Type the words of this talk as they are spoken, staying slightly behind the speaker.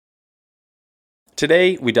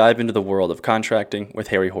Today, we dive into the world of contracting with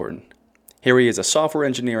Harry Horton. Harry is a software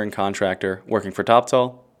engineering contractor working for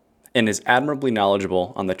TopTall and is admirably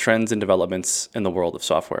knowledgeable on the trends and developments in the world of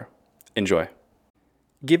software. Enjoy.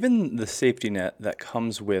 Given the safety net that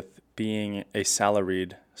comes with being a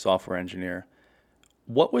salaried software engineer,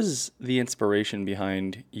 what was the inspiration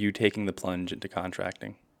behind you taking the plunge into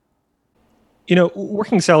contracting?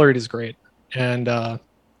 Working salaried is great. And,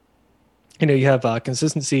 you have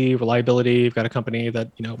consistency, reliability. You've got a company that,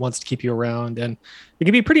 wants to keep you around. And it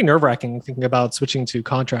can be pretty nerve wracking thinking about switching to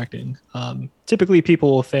contracting. Typically, people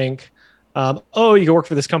will think, oh, you can work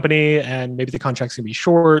for this company and maybe the contract's going to be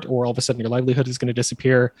short, or all of a sudden your livelihood is going to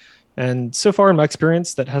disappear. And so far, in my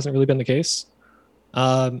experience, that hasn't really been the case.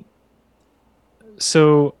 Um,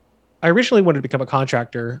 so I originally wanted to become a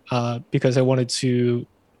contractor because I wanted to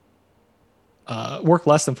work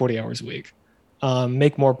less than 40 hours a week,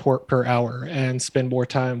 make more per hour, and spend more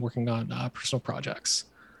time working on personal projects.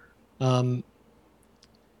 Um,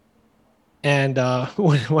 and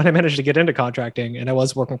when I managed to get into contracting and I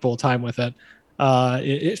was working full time with it,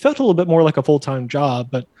 it felt a little bit more like a full time job,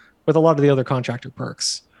 but with a lot of the other contractor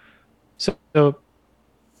perks. So,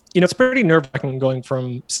 it's pretty nerve wracking going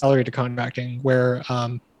from salary to contracting, where,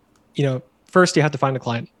 first you have to find a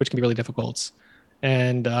client, which can be really difficult.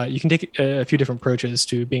 And you can take a few different approaches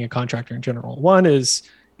to being a contractor in general. One is,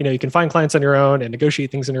 you can find clients on your own and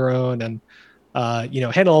negotiate things on your own, and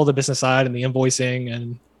handle all the business side and the invoicing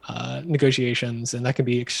and negotiations, and that can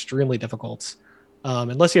be extremely difficult.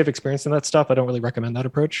 Unless you have experience in that stuff, I don't really recommend that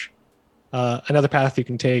approach. Another path you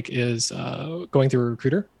can take is going through a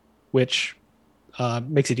recruiter, which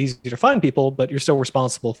makes it easier to find people, but you're still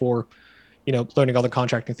responsible for, learning all the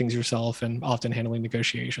contracting things yourself and often handling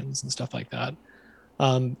negotiations and stuff like that.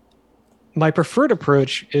 Um, my preferred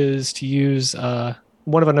approach is to use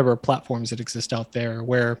one of a number of platforms that exist out there,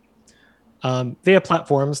 where they have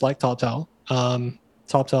platforms like TopTal,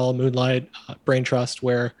 Moonlight, Brain Trust,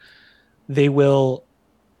 where they will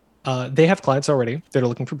they have clients already that are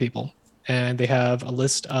looking for people, and they have a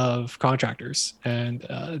list of contractors, and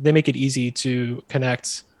they make it easy to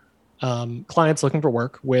connect clients looking for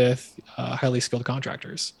work with highly skilled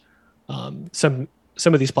contractors.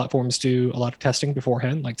 Some of these platforms do a lot of testing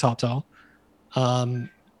beforehand, like TopTal, um,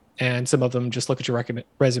 and some of them just look at your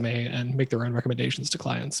resume and make their own recommendations to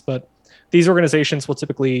clients. But these organizations will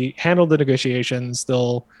typically handle the negotiations.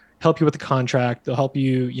 They'll help you with the contract. They'll help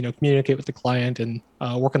you, communicate with the client and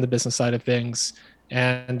work on the business side of things.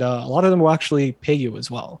 And a lot of them will actually pay you as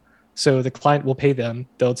well. So the client will pay them.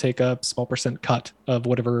 They'll take a small percent cut of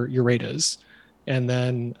whatever your rate is, and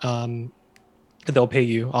then they'll pay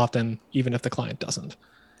you often, even if the client doesn't.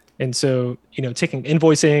 And so, taking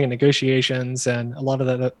invoicing and negotiations and a lot of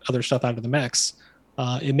that other stuff out of the mix,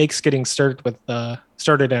 it makes getting started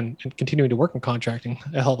and continuing to work in contracting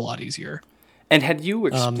a hell of a lot easier. And had you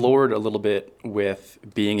Um, explored a little bit with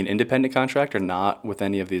being an independent contractor, not with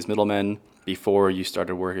any of these middlemen, before you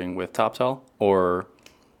started working with TopTal? Or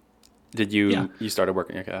did yeah, you started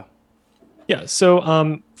working? Okay. yeah.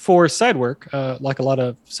 So for side work, like a lot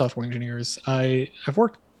of software engineers, I've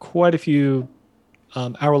worked quite a few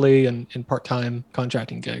hourly and part-time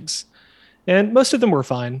contracting gigs, and most of them were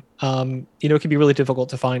fine. It can be really difficult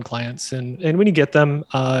to find clients, and when you get them,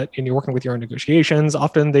 and you're working with your own negotiations,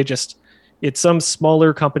 often it's some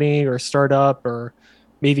smaller company or startup, or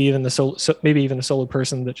maybe even a solo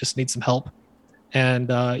person that just needs some help, and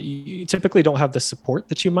you typically don't have the support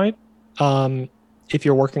that you might um, if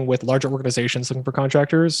you're working with larger organizations looking for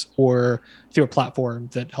contractors, or through a platform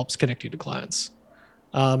that helps connect you to clients.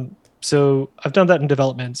 So I've done that in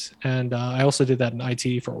development, and I also did that in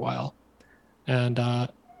IT for a while. And I'm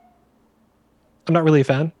not really a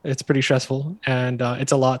fan. It's pretty stressful, and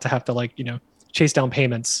it's a lot to have to, like, chase down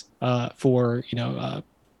payments for a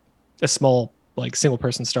small, like, single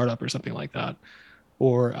person startup or something like that,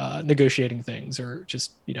 or negotiating things, or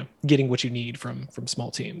just getting what you need from small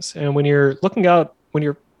teams. And when you're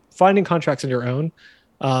finding contracts on your own,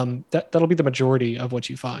 that'll be the majority of what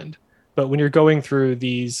you find. But when you're going through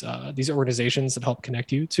these organizations that help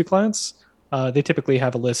connect you to clients, they typically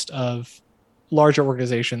have a list of larger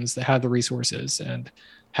organizations that have the resources and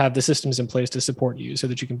have the systems in place to support you, so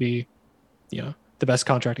that you can be, the best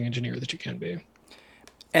contracting engineer that you can be.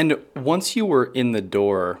 And once you were in the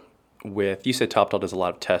door with, you said TopTal does a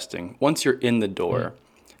lot of testing. Once you're in the Mm. door,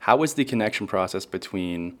 how is the connection process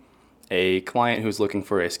between a client who's looking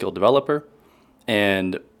for a skilled developer,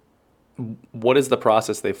 and what is the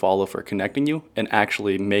process they follow for connecting you and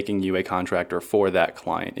actually making you a contractor for that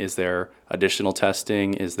client? Is there additional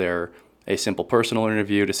testing? Is there a simple personal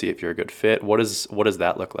interview to see if you're a good fit? What does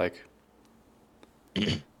that look like?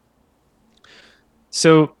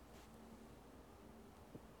 So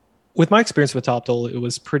with my experience with TopTool, it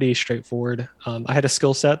was pretty straightforward. I had a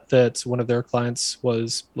skill set that one of their clients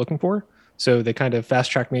was looking for. So they kind of fast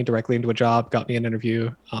tracked me directly into a job, got me an interview.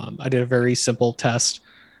 I did a very simple test,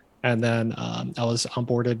 and then I was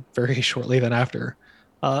onboarded very shortly then after.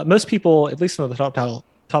 Most people, at least on the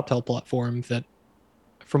TopTel platform, that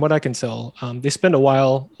from what I can tell, they spend a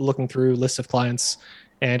while looking through lists of clients,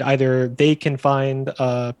 and either they can find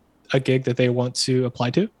a gig that they want to apply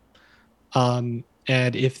to,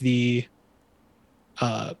 and if the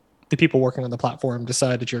people working on the platform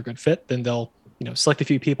decide that you're a good fit, then they'll select a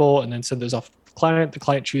few people and then send those off to the client. The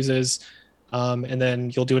client chooses, and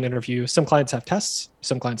then you'll do an interview. Some clients have tests,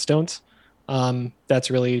 some clients don't. That's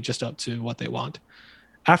really just up to what they want.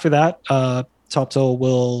 After that, TopTool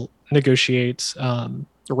will negotiate the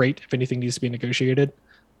rate if anything needs to be negotiated.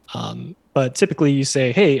 But typically, you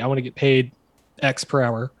say, "Hey, I want to get paid X per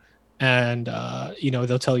hour," and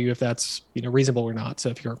they'll tell you if that's reasonable or not. So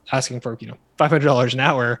if you're asking for $500 an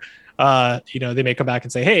hour, they may come back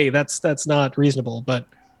and say, "Hey, that's not reasonable." But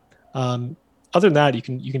other than that, you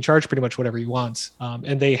can charge pretty much whatever you want,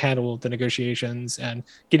 and they handle the negotiations and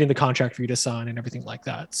getting the contract for you to sign and everything like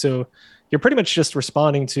that. So you're pretty much just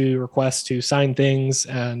responding to requests to sign things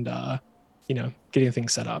and getting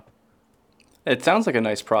things set up. It sounds like a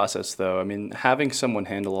nice process, though. I mean, having someone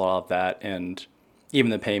handle all of that and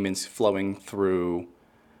even the payments flowing through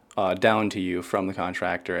down to you from the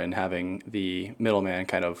contractor and having the middleman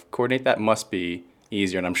kind of coordinate that must be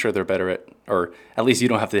easier. And I'm sure they're better at, or at least you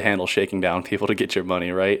don't have to handle shaking down people to get your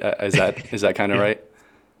money, right? Is that kind of Yeah. right?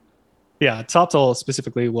 Yeah, TopTool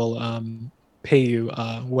specifically will pay you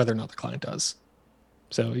whether or not the client does.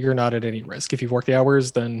 So you're not at any risk. If you've worked the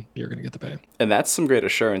hours, then you're going to get the pay. And that's some great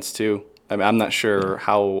assurance too. I mean, I'm not Yeah. sure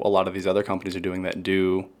how a lot of these other companies are doing that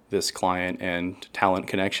do this client and talent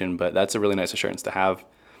connection, but that's a really nice assurance to have.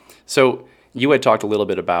 So you had talked a little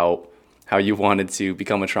bit about how you wanted to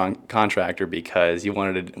become a contractor because you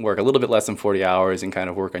wanted to work a little bit less than 40 hours and kind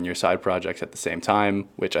of work on your side projects at the same time,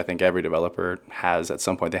 which I think every developer has at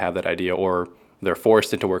some point. They have that idea, or they're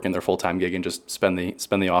forced into working their full-time gig and just spend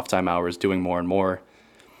the off-time hours doing more and more.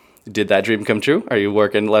 Did that dream come true? Are you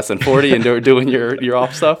working less than 40 and doing your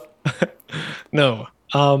off stuff? No.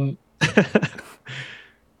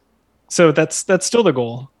 So that's still the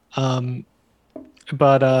goal.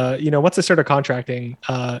 But once I started contracting,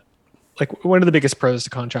 like one of the biggest pros to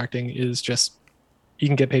contracting is just you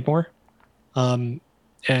can get paid more. And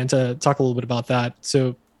to talk a little bit about that,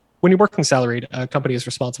 so when you're working salaried, a company is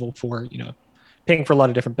responsible for paying for a lot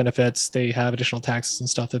of different benefits. They have additional taxes and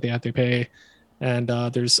stuff that they have to pay, and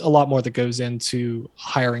there's a lot more that goes into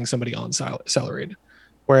hiring somebody on salaried.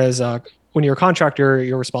 Whereas when you're a contractor,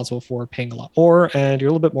 you're responsible for paying a lot more, and you're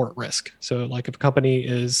a little bit more at risk. So like if a company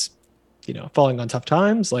is falling on tough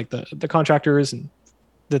times, like the contractors and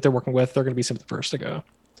that they're working with, they're going to be some of the first to go.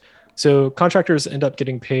 So contractors end up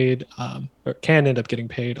getting paid, or can end up getting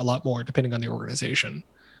paid a lot more depending on the organization.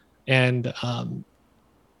 And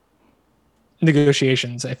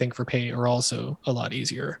negotiations, I think, for pay are also a lot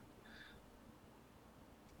easier.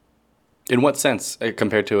 In what sense,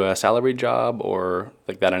 compared to a salary job or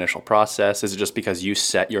like that initial process? Is it just because you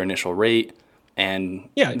set your initial rate and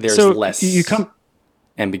Yeah. there's So you less come,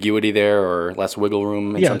 ambiguity there or less wiggle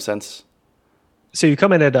room in yeah. some sense? So you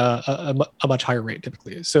come in at a much higher rate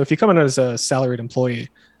typically. So if you come in as a salaried employee,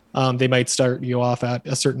 they might start you off at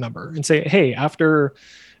a certain number and say, "Hey, after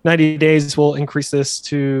 90 days, we'll increase this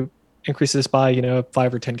by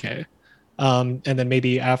 5 or 10K." And then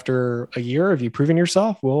maybe after a year of you proving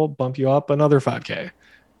yourself, we'll bump you up another 5K.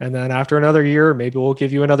 And then after another year, maybe we'll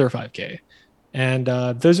give you another 5K. And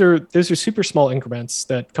those are super small increments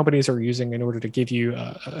that companies are using in order to give you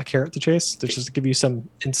a carrot to chase, to just give you some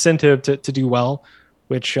incentive to do well,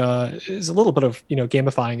 which is a little bit of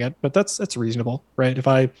gamifying it, but that's reasonable, right? If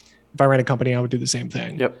I ran a company, I would do the same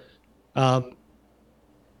thing. Yep.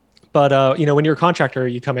 But when you're a contractor,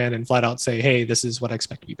 you come in and flat out say, "Hey, this is what I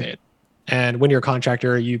expect to be paid." And when you're a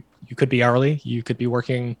contractor, you could be hourly, you could be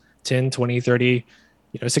working 10, 20, 30,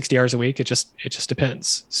 60 hours a week. It just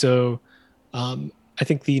depends. So I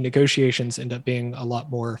think the negotiations end up being a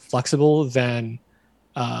lot more flexible than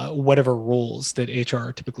whatever rules that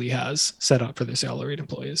HR typically has set up for their salaried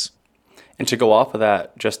employees. And to go off of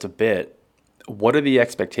that just a bit, what are the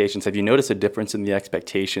expectations? Have you noticed a difference in the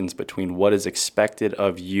expectations between what is expected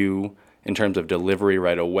of you in terms of delivery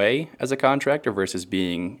right away as a contractor versus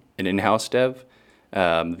being an in-house dev?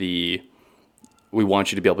 We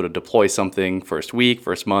want you to be able to deploy something first week,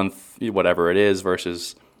 first month, whatever it is,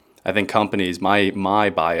 versus I think companies, my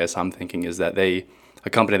bias, I'm thinking is that a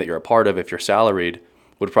company that you're a part of, if you're salaried,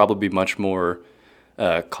 would probably be much more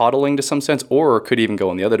coddling to some sense, or could even go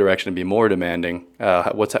in the other direction and be more demanding?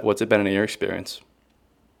 What's it been in your experience?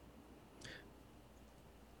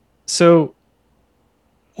 So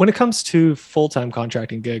when it comes to full-time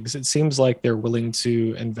contracting gigs, it seems like they're willing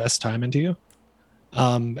to invest time into you.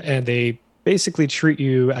 And they basically treat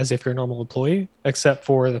you as if you're a normal employee, except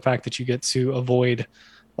for the fact that you get to avoid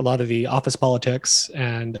a lot of the office politics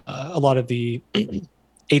and a lot of the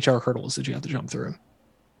HR hurdles that you have to jump through.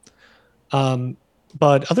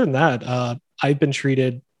 But other than that, I've been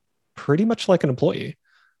treated pretty much like an employee.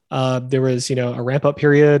 There was, a ramp up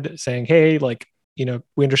period saying, hey, like,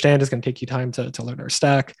 we understand it's going to take you time to learn our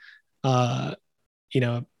stack.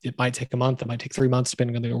 It might take a month, it might take 3 months,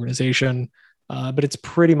 depending on the organization. But it's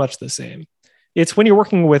pretty much the same. It's when you're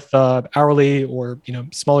working with hourly or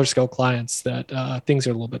smaller scale clients that things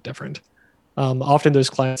are a little bit different. Often those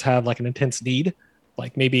clients have like an intense need,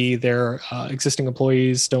 like maybe their existing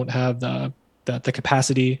employees don't have the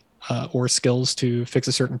capacity or skills to fix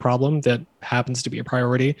a certain problem that happens to be a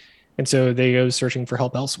priority, and so they go searching for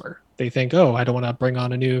help elsewhere. They think, oh, I don't want to bring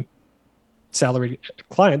on a new salaried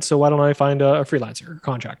client, so why don't I find a freelancer or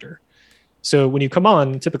contractor? So when you come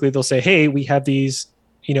on, typically they'll say, hey, we have these,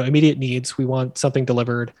 immediate needs. We want something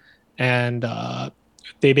delivered. And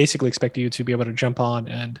they basically expect you to be able to jump on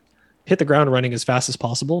and hit the ground running as fast as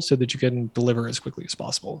possible so that you can deliver as quickly as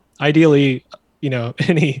possible. Ideally,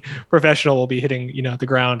 any professional will be hitting, the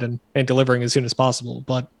ground and delivering as soon as possible.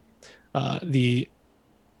 But the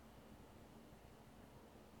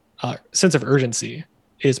sense of urgency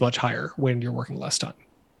is much higher when you're working less time.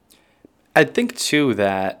 I think too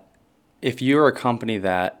that if you're a company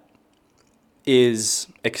that is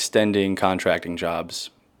extending contracting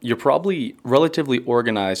jobs, you're probably relatively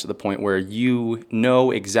organized to the point where you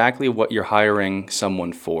know exactly what you're hiring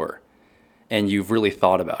someone for, and you've really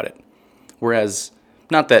thought about it. Whereas,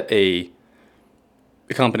 not that a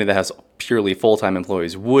company that has purely full-time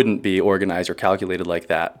employees wouldn't be organized or calculated like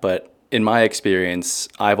that, but in my experience,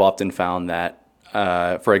 I've often found that,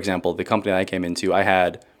 for example, the company I came into, I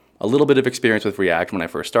had a little bit of experience with React when I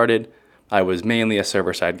first started. I was mainly a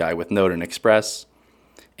server-side guy with Node and Express,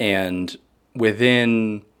 and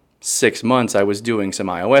within 6 months, I was doing some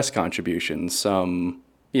iOS contributions, some,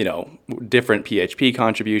 different PHP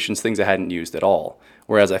contributions, things I hadn't used at all.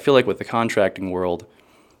 Whereas I feel like with the contracting world,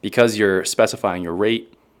 because you're specifying your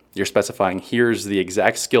rate, you're specifying here's the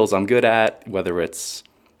exact skills I'm good at, whether it's,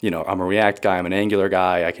 I'm a React guy, I'm an Angular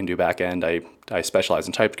guy, I can do backend, I specialize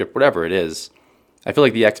in TypeScript, whatever it is. I feel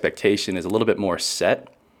like the expectation is a little bit more set.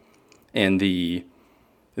 And the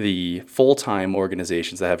full-time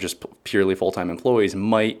organizations that have just purely full-time employees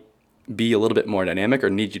might be a little bit more dynamic or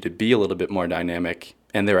need you to be a little bit more dynamic.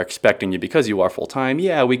 And they're expecting you, because you are full-time,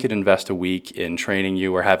 yeah, we could invest a week in training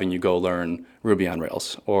you or having you go learn Ruby on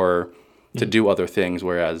Rails or to do other things.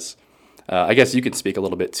 Whereas I guess you could speak a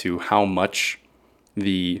little bit to how much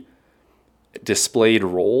the displayed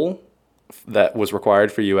role that was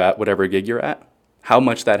required for you at whatever gig you're at, how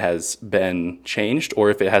much that has been changed, or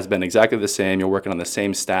if it has been exactly the same, you're working on the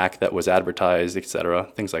same stack that was advertised,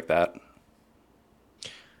 etc., things like that.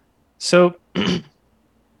 So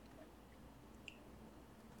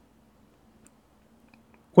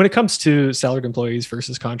when it comes to salaried employees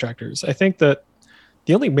versus contractors, I think that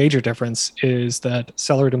the only major difference is that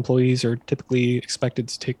salaried employees are typically expected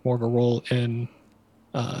to take more of a role in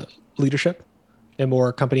leadership and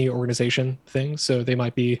more company organization things. So they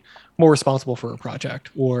might be more responsible for a project,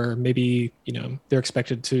 or maybe, they're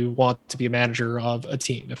expected to want to be a manager of a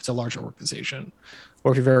team if it's a larger organization.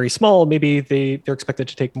 Or if you're very small, maybe they're expected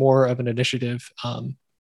to take more of an initiative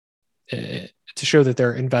to show that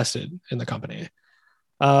they're invested in the company.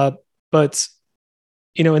 But,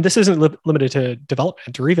 and this isn't limited to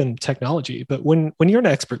development or even technology, but when you're an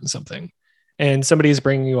expert in something and somebody is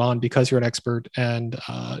bringing you on because you're an expert and,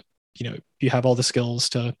 you have all the skills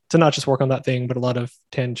to not just work on that thing, but a lot of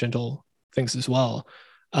tangential things as well.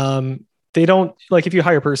 They don't, like, if you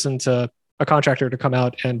hire a contractor to come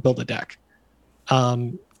out and build a deck,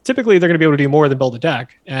 typically they're going to be able to do more than build a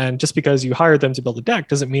deck. And just because you hired them to build a deck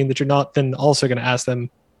doesn't mean that you're not then also going to ask them,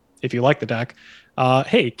 if you like the deck,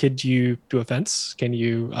 hey, could you do a fence? Can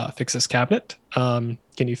you fix this cabinet? Can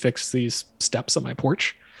you fix these steps on my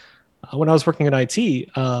porch? When I was working in IT,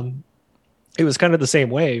 it was kind of the same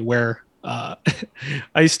way where I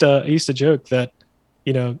used to joke that,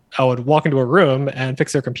 I would walk into a room and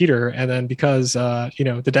fix their computer. And then because,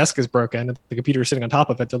 the desk is broken and the computer is sitting on top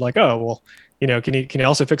of it, they're like, oh, well, can you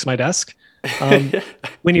also fix my desk?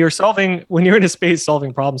 When you're in a space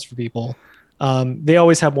solving problems for people, they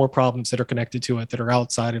always have more problems that are connected to it that are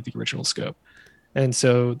outside of the original scope. And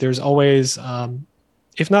so there's always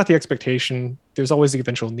if not the expectation, there's always the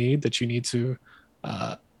eventual need that you need to,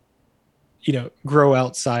 uh, grow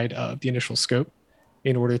outside of the initial scope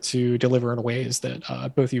in order to deliver in ways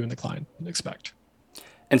that both you and the client expect.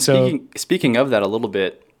 And So, speaking of that a little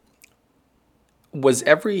bit, was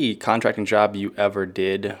every contracting job you ever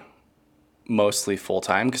did mostly full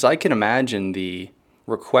time? Because I can imagine the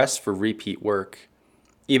request for repeat work,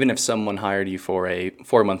 even if someone hired you for a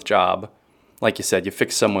 4 month job, like you said, you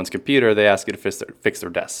fix someone's computer, they ask you to fix their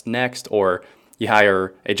desk next, or you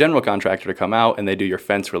hire a general contractor to come out and they do your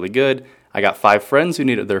fence really good. I got 5 friends who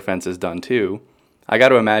needed their fences done too. I got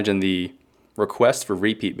to imagine the request for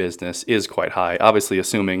repeat business is quite high. Obviously,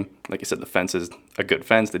 assuming, like you said, the fence is a good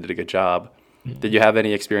fence, they did a good job. Did you have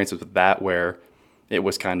any experiences with that where it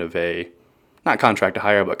was kind of a, not contract to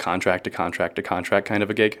hire, but contract to contract to contract kind of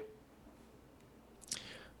a gig?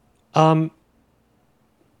 um,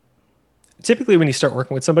 typically when you start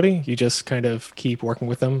working with somebody, you just kind of keep working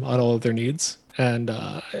with them on all of their needs. And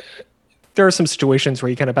there are some situations where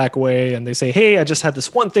you kind of back away and they say, "Hey, I just had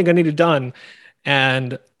this one thing I needed done."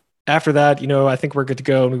 And after that, I think we're good to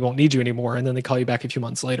go and we won't need you anymore. And then they call you back a few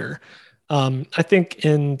months later. I think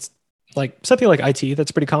in like something like IT,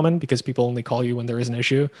 that's pretty common because people only call you when there is an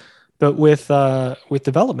issue. But with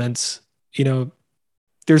developments,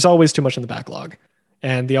 there's always too much in the backlog,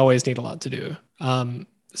 and they always need a lot to do.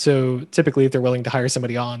 So typically, if they're willing to hire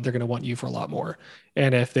somebody on, they're going to want you for a lot more.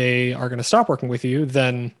 And if they are going to stop working with you,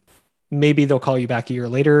 then maybe they'll call you back a year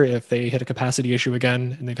later if they hit a capacity issue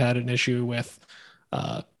again and they've had an issue with,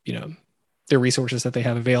 uh, you know, their resources that they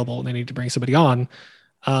have available and they need to bring somebody on.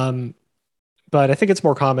 Um, but I think it's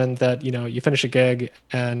more common that you finish a gig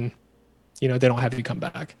and they don't have you come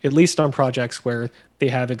back. At least on projects where they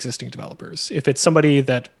have existing developers. If it's somebody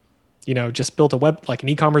that just built a web, like an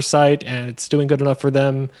e-commerce site, and it's doing good enough for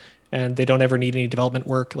them and they don't ever need any development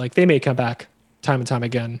work, like they may come back time and time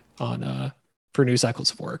again on for new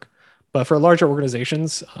cycles of work. But for larger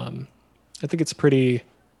organizations, I think it's pretty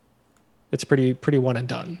one and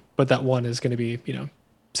done. But that one is going to be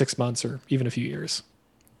 6 months or even a few years.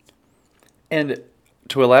 And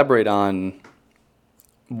to elaborate on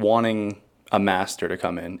wanting a master to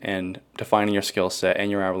come in and defining your skill set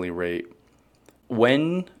and your hourly rate,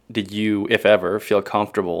 when did you, if ever, feel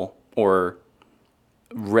comfortable or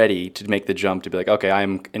ready to make the jump to be like, okay,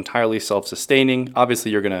 I'm entirely self-sustaining?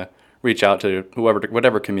 Obviously, you're going to reach out to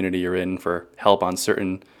whatever community you're in for help on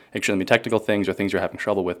certain extremely technical things or things you're having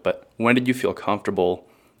trouble with. But when did you feel comfortable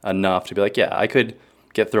enough to be like, yeah, I could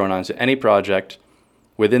get thrown onto any project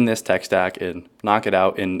within this tech stack and knock it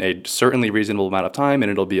out in a certainly reasonable amount of time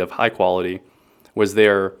and it'll be of high quality? Was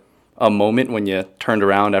there a moment when you turned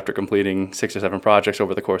around after completing 6 or 7 projects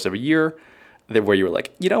over the course of a year where you were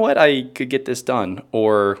like, you know what, I could get this done?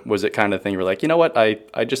 Or was it kind of thing you were like, you know what, I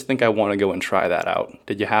just think I want to go and try that out?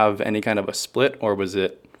 Did you have any kind of a split, or was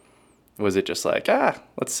it just like,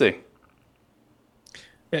 let's see?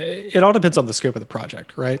 It all depends on the scope of the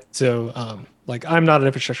project, right? So, like, I'm not an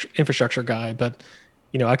infrastructure guy, but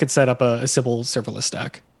I could set up a simple serverless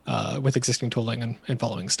stack with existing tooling and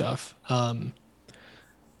following stuff.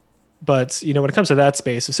 But when it comes to that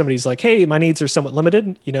space, if somebody's like, "Hey, my needs are somewhat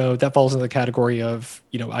limited," that falls into the category of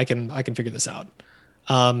I can figure this out.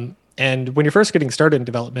 And when you're first getting started in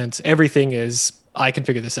development, everything is I can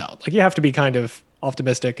figure this out. Like you have to be kind of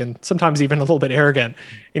optimistic and sometimes even a little bit arrogant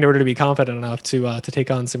in order to be confident enough to take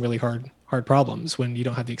on some really hard problems when you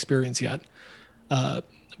don't have the experience yet.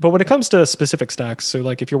 But when it comes to specific stacks, so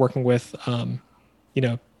like if you're working with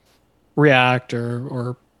React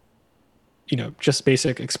or just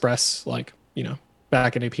basic Express, like,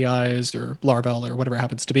 backend APIs or Laravel or whatever it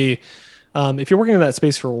happens to be. If you're working in that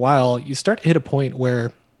space for a while, you start to hit a point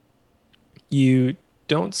where you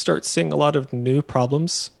don't start seeing a lot of new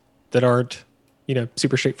problems that aren't,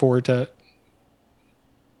 super straightforward to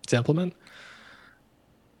implement.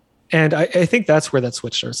 And I think that's where that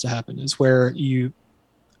switch starts to happen, is where you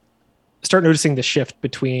start noticing the shift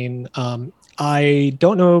between I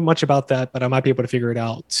don't know much about that, but I might be able to figure it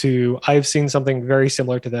out, to I've seen something very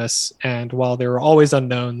similar to this. And while there are always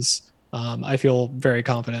unknowns, I feel very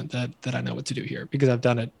confident that I know what to do here because I've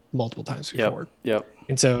done it multiple times before. Yep.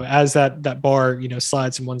 And so as that bar,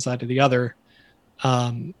 slides from one side to the other,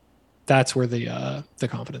 that's where the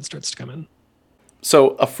confidence starts to come in. So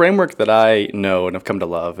a framework that I know and have come to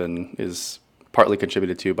love and is partly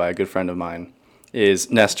contributed to by a good friend of mine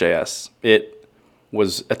is Nest.js. It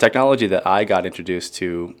was a technology that I got introduced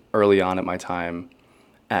to early on at my time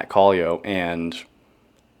at Collio, and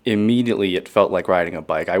immediately it felt like riding a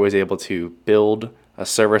bike. I was able to build a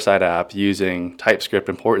server-side app using TypeScript,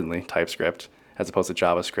 importantly, TypeScript, as opposed to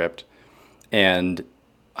JavaScript. And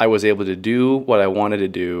I was able to do what I wanted to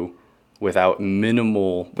do without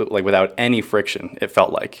without any friction, it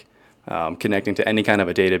felt like. Connecting to any kind of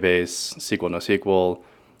a database, SQL, NoSQL,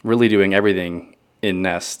 really doing everything in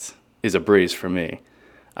Nest is a breeze for me.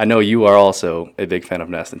 I know you are also a big fan of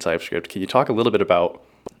Nest and TypeScript. Can you talk a little bit about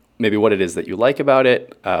maybe what it is that you like about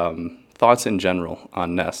it, thoughts in general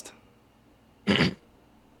on Nest?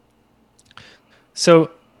 So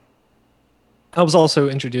I was also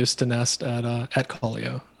introduced to Nest at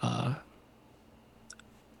Collio.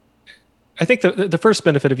 I think the first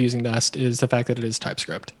benefit of using Nest is the fact that it is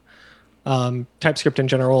TypeScript. TypeScript in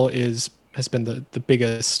general has been the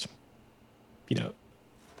biggest,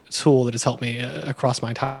 tool that has helped me across my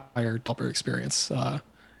entire developer experience.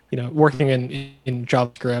 Working in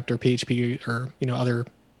JavaScript or PHP or other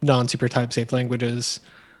non-super type safe languages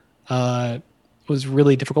was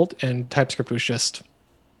really difficult, and TypeScript was just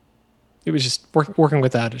working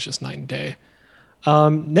with that is just night and day.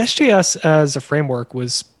 Nest.js as a framework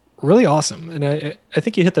was really awesome, and I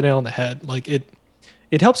think you hit the nail on the head. Like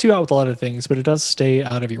it helps you out with a lot of things, but it does stay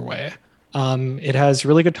out of your way. It has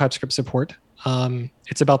really good TypeScript support.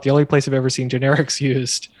 It's about the only place I've ever seen generics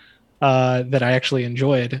used that I actually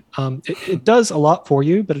enjoyed. It does a lot for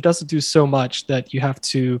you, but it doesn't do so much that you have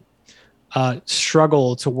to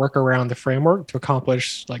struggle to work around the framework to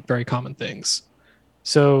accomplish like very common things.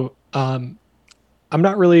 So I'm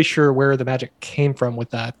not really sure where the magic came from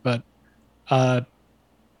with that, but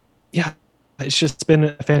yeah, it's just been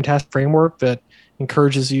a fantastic framework that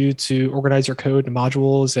encourages you to organize your code in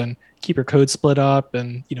modules and keep your code split up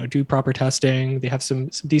and do proper testing. They have some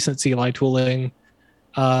decent CLI tooling.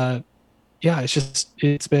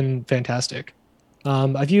 It's been fantastic.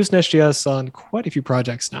 I've used Nest.js on quite a few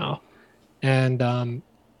projects now, and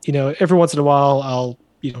every once in a while I'll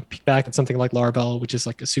peek back at something like Laravel, which is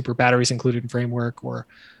like a super batteries included framework, or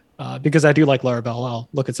because I do like Laravel, I'll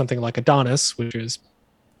look at something like Adonis, which is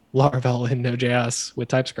Laravel in Node.js with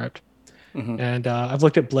TypeScript. Mm-hmm. And I've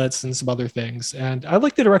looked at Blitz and some other things, and I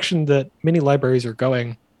like the direction that many libraries are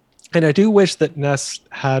going. And I do wish that Nest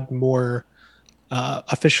had more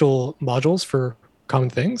official modules for common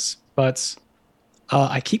things, but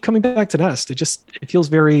I keep coming back to Nest. It feels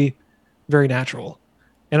very, very natural.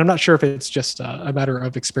 And I'm not sure if it's just a matter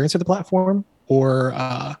of experience with the platform, or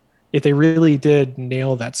if they really did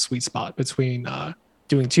nail that sweet spot between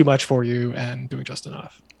doing too much for you and doing just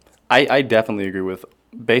enough. I definitely agree with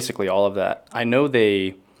basically all of that. I know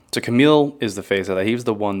so Camille is the face of that. He was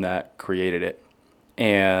the one that created it.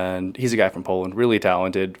 And he's a guy from Poland, really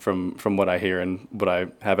talented from what I hear and what I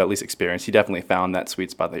have at least experienced. He definitely found that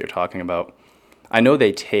sweet spot that you're talking about. I know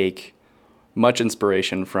they take much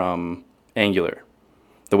inspiration from Angular,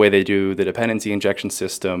 the way they do the dependency injection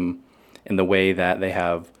system and the way that they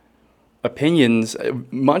have opinions,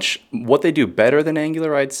 much what they do better than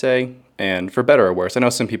Angular, I'd say. And for better or worse, I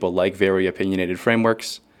know some people like very opinionated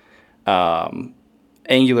frameworks.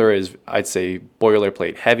 Angular is, I'd say,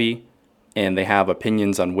 boilerplate heavy, and they have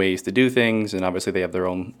opinions on ways to do things, and obviously they have their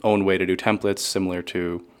own way to do templates, similar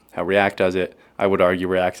to how React does it. I would argue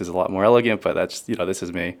React is a lot more elegant, but that's, this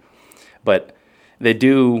is me. But they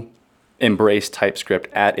do embrace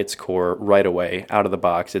TypeScript at its core right away, out of the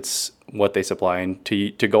box. It's what they supply, and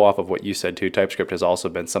to go off of what you said too, TypeScript has also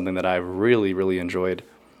been something that I've really, really enjoyed.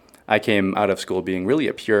 I came out of school being really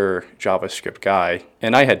a pure JavaScript guy,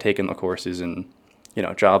 and I had taken the courses in,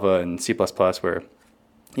 Java and C++, where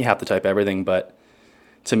you have to type everything. But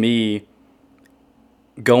to me,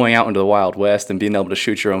 going out into the Wild West and being able to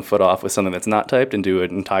shoot your own foot off with something that's not typed and do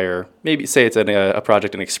an entire, maybe say it's a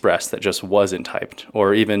project in Express that just wasn't typed,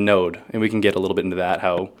 or even Node, and we can get a little bit into that,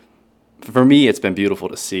 how, for me, it's been beautiful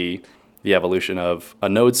to see the evolution of a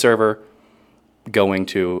Node server going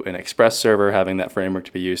to an Express server, having that framework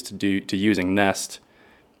to be used to using Nest.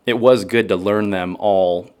 It was good to learn them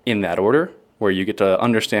all in that order, where you get to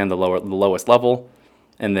understand the lowest level,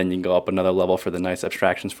 and then you can go up another level for the nice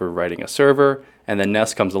abstractions for writing a server, and then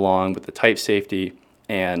Nest comes along with the type safety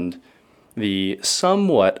and the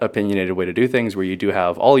somewhat opinionated way to do things, where you do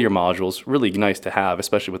have all your modules, really nice to have,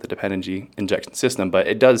 especially with the dependency injection system, but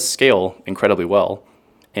it does scale incredibly well.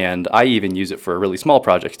 And I even use it for really small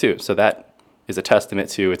projects too, so that is a testament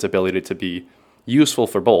to its ability to be useful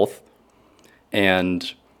for both.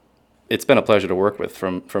 And it's been a pleasure to work with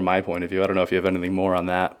from my point of view. I don't know if you have anything more on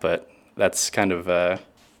that, but that's kind of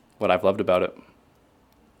what I've loved about it.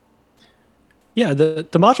 Yeah, the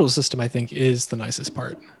module system, I think, is the nicest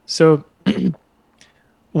part. So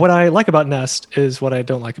what I like about Nest is what I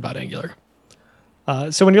don't like about Angular.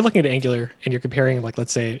 So when you're looking at Angular and you're comparing, like,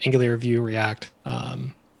 let's say, Angular, Vue, React,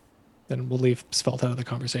 then we'll leave Svelte out of the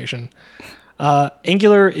conversation.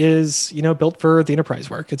 Angular is, built for the enterprise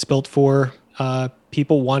work. It's built for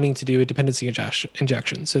people wanting to do a dependency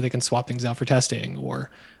injection so they can swap things out for testing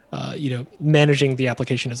or, managing the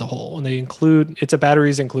application as a whole. And it's a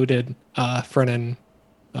batteries included front end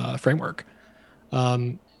framework.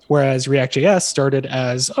 Whereas React.js started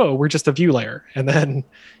as, oh, we're just a view layer. And then,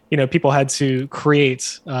 people had to create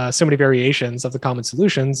so many variations of the common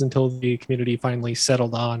solutions until the community finally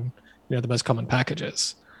settled on, the most common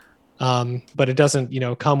packages. But it doesn't,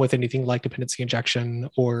 come with anything like dependency injection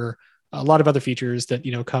or a lot of other features that,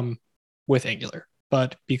 come with Angular.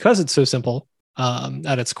 But because it's so simple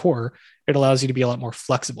at its core, it allows you to be a lot more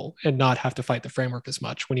flexible and not have to fight the framework as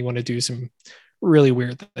much when you want to do some really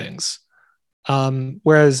weird things.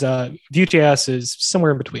 Whereas Vue.js is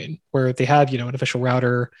somewhere in between, where they have, an official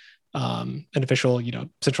router, an official,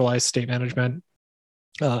 centralized state management,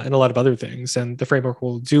 and a lot of other things. And the framework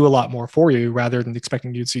will do a lot more for you rather than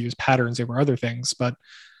expecting you to use patterns over other things. But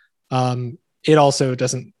it also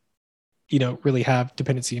doesn't, really have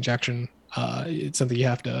dependency injection. It's something you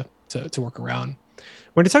have to work around.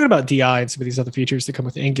 When you're talking about DI and some of these other features that come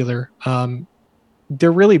with Angular,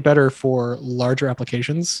 they're really better for larger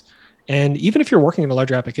applications. And even if you're working in a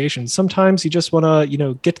larger application, sometimes you just want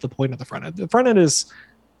to, get to the point of the front end. The front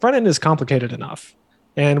end is complicated enough.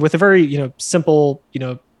 And with a very, simple,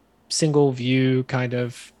 single view kind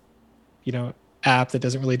of, app that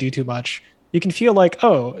doesn't really do too much, you can feel like,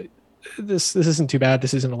 oh, this isn't too bad.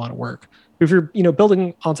 This isn't a lot of work. If you're,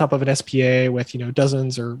 building on top of an SPA with,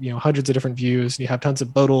 dozens or, hundreds of different views, and you have tons of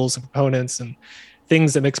modals and components and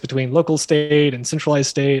things that mix between local state and centralized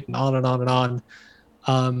state and on and on and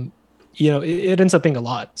on, it ends up being a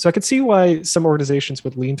lot. So I could see why some organizations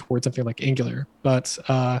would lean towards something like Angular, but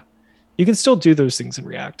you can still do those things in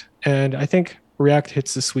React. And I think React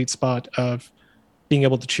hits the sweet spot of being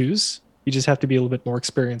able to choose. You just have to be a little bit more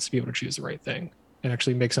experienced to be able to choose the right thing and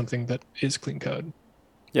actually make something that is clean code.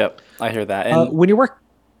 Yep, I hear that. And when you work,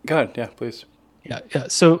 go ahead. Yeah, please. Yeah.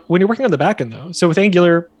 So when you're working on the backend, though, so with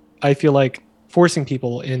Angular, I feel like forcing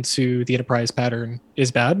people into the enterprise pattern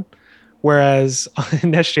is bad. Whereas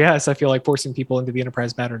in Nest.js, I feel like forcing people into the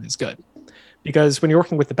enterprise pattern is good, because when you're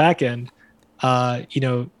working with the backend,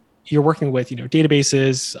 you're working with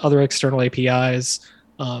databases, other external APIs.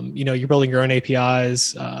 You're building your own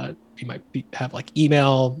APIs. You might have like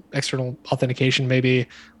email, external authentication, maybe.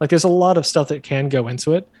 Like there's a lot of stuff that can go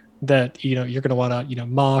into it that you're going to want to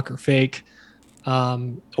mock or fake,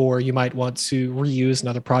 or you might want to reuse in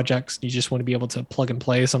other projects. You just want to be able to plug and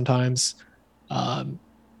play sometimes.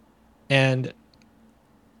 And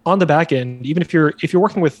on the back end, even if you're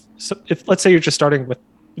working with, if let's say you're just starting with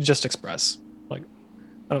just Express, like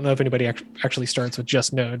I don't know if anybody actually starts with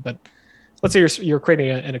just Node, but let's say you're creating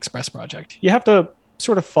an Express project. You have to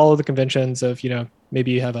sort of follow the conventions of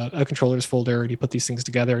maybe you have a controllers folder and you put these things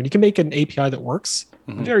together, and you can make an API that works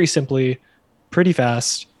very simply, pretty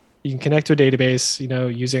fast. You can connect to a database,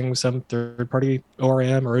 using some third-party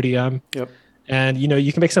ORM or ODM, and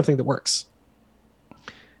you can make something that works.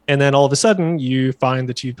 And then all of a sudden you find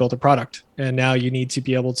that you've built a product, and now you need to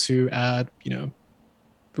be able to add,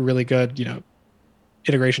 really good,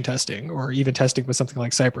 integration testing or even testing with something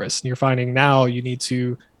like Cypress. And you're finding now you need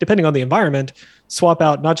to, depending on the environment, swap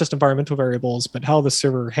out not just environmental variables, but how the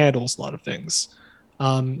server handles a lot of things.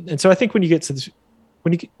 And so I think when you get to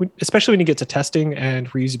especially when you get to testing and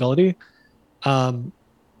reusability,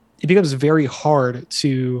 it becomes very hard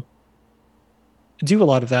to do a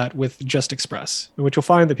lot of that with just Express. And what you'll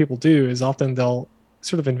find that people do is often they'll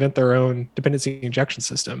sort of invent their own dependency injection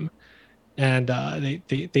system. And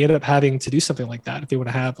they end up having to do something like that if they want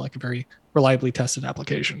to have like a very reliably tested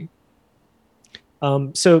application.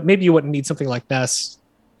 So maybe you wouldn't need something like Nest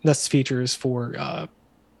features for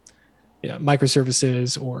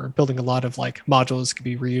microservices or building a lot of like modules that could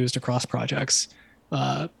be reused across projects.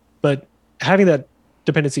 But having that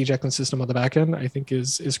dependency injection system on the backend, I think,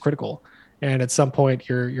 is critical. And at some point,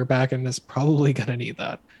 your backend is probably going to need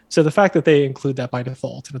that. So the fact that they include that by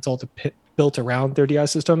default and it's all built around their DI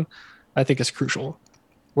system, I think is crucial.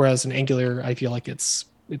 Whereas in Angular, I feel like it's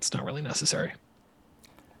not really necessary.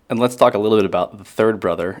 And let's talk a little bit about the third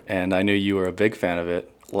brother. And I knew you were a big fan of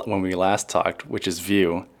it when we last talked, which is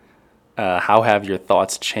Vue. How have your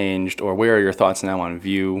thoughts changed, or where are your thoughts now on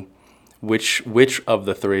Vue? Which of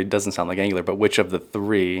the three, doesn't sound like Angular, but which of the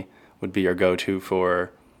three would be your go-to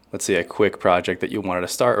for, let's say, a quick project that you wanted to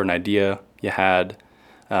start or an idea you had,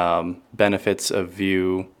 benefits of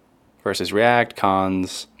Vue versus React,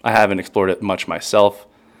 cons? I haven't explored it much myself,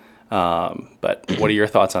 but what are your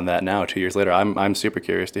thoughts on that now, 2 years later? I'm super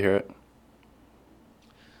curious to hear it.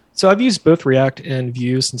 So I've used both React and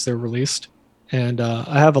Vue since they were released, and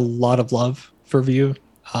I have a lot of love for Vue.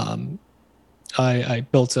 Um, I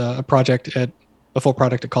built a full project at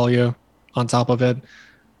Collio on top of it.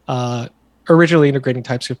 Uh, Originally integrating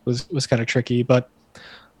TypeScript was kind of tricky, but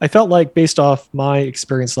I felt like based off my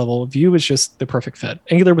experience level, Vue was just the perfect fit.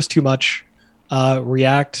 Angular was too much.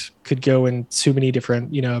 React could go in too many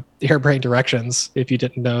different, harebrained directions if you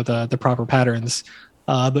didn't know the proper patterns.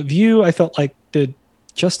 But Vue, I felt like did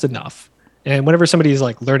just enough. And whenever somebody is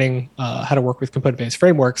like learning how to work with component-based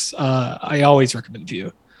frameworks, I always recommend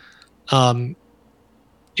Vue. Um,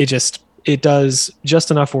 it does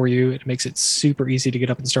just enough for you. It makes it super easy to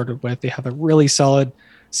get up and started with. They have a really solid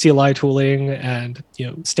CLI tooling and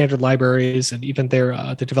standard libraries, and even their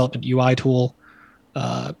the development UI tool.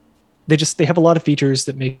 Uh, they have a lot of features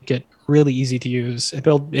that make it really easy to use and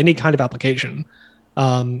build any kind of application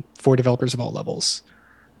for developers of all levels.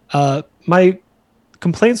 My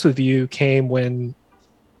complaints with Vue came when,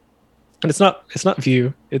 and it's not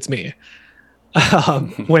Vue, it's me.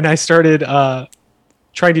 When I started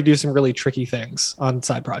trying to do some really tricky things on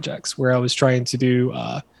side projects, where I was trying to do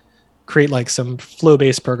create like some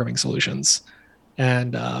flow-based programming solutions,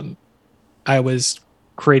 and I was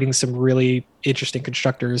creating some really interesting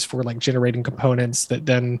constructors for like generating components that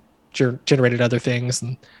then generated other things,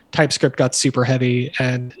 and TypeScript got super heavy,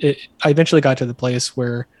 and I eventually got to the place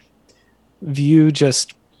where Vue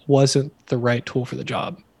just wasn't the right tool for the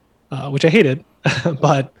job, which I hated.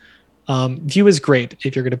 But Vue is great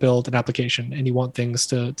if you're going to build an application and you want things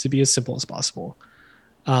to be as simple as possible.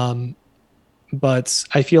 Um, but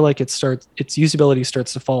I feel like its usability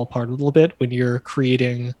starts to fall apart a little bit when you're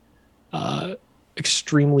creating uh,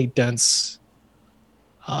 extremely dense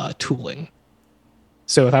tooling.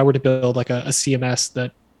 So if I were to build like a CMS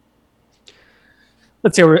that,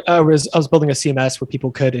 let's say I was building a CMS where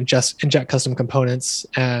people could inject custom components,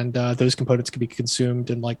 and those components could be consumed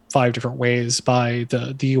in like 5 different ways by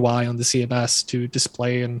the UI on the CMS to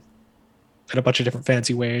display in a bunch of different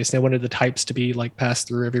fancy ways. They wanted the types to be like passed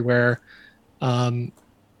through everywhere. Um,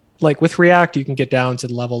 like with React, you can get down to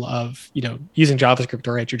the level of using JavaScript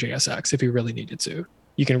or write your JSX if you really needed to.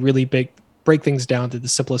 You can really break things down to the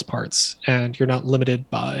simplest parts, and you're not limited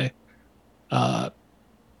by uh,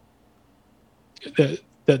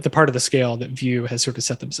 the part of the scale that Vue has sort of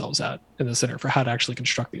set themselves at in the center for how to actually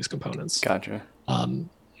construct these components. Gotcha. And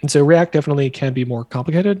so React definitely can be more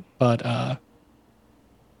complicated, but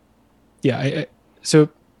so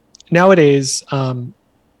nowadays,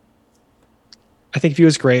 I think Vue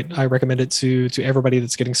is great. I recommend it to everybody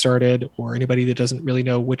that's getting started or anybody that doesn't really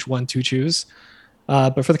know which one to choose.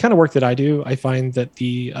 But for the kind of work that I do, I find that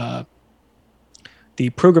the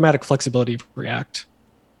programmatic flexibility of React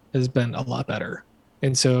has been a lot better.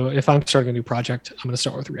 And so if I'm starting a new project, I'm going to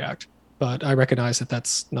start with React. But I recognize that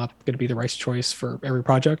that's not going to be the right choice for every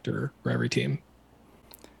project or for every team.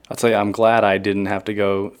 I'll tell you, I'm glad I didn't have to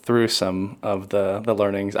go through some of the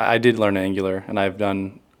learnings. I did learn Angular, and I've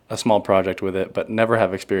done a small project with it, but never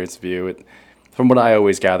have experienced Vue. From what I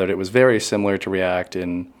always gathered, it was very similar to React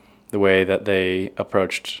in the way that they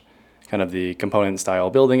approached kind of the component style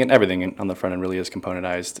building, and everything on the front end really is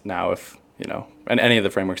componentized now, and any of the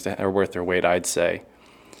frameworks that are worth their weight, I'd say.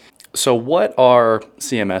 So what are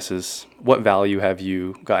CMSs? What value have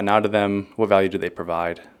you gotten out of them? What value do they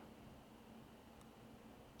provide?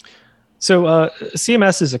 So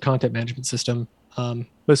CMS is a content management system,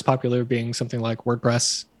 most popular being something like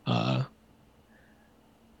WordPress.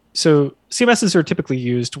 So CMSs are typically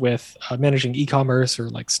used with managing e-commerce or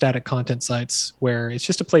like static content sites, where it's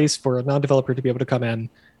just a place for a non-developer to be able to come in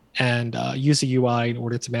and use a UI in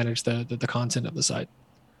order to manage the content of the site.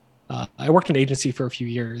 I worked in an agency for a few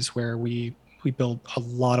years where we built a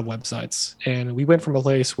lot of websites, and we went from a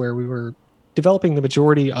place where we were developing the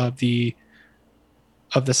majority of the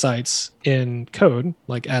sites in code,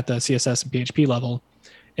 like at the CSS and PHP level.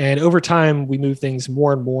 And over time, we moved things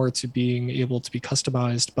more and more to being able to be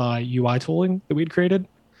customized by UI tooling that we'd created,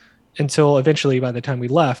 until eventually, by the time we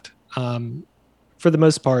left, for the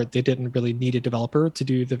most part, they didn't really need a developer to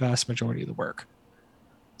do the vast majority of the work.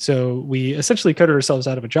 So we essentially coded ourselves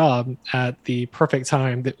out of a job at the perfect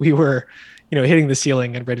time that we were, hitting the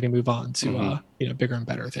ceiling and ready to move on to, bigger and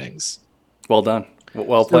better things. Well done.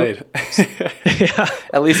 Well played. Yeah.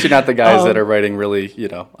 At least you're not the guys that are writing really,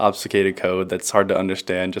 obfuscated code that's hard to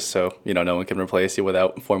understand just so, no one can replace you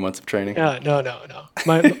without 4 months of training. No.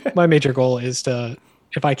 My major goal is to,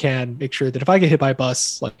 if I can, make sure that if I get hit by a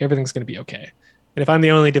bus, like everything's going to be okay. And if I'm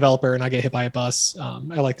the only developer and I get hit by a bus, I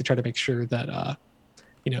like to try to make sure that,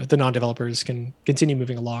 the non-developers can continue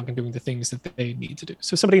moving along and doing the things that they need to do.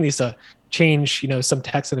 So if somebody needs to change, some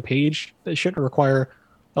text on a page, that shouldn't require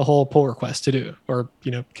a whole pull request to do, or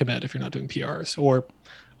commit if you're not doing PRs, or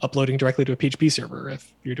uploading directly to a PHP server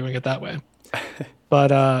if you're doing it that way.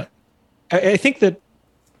 But I think that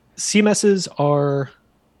CMSs are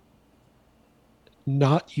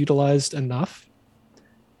not utilized enough,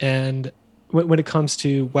 and when it comes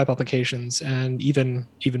to web applications and even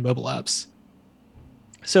mobile apps.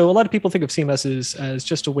 So a lot of people think of CMSs as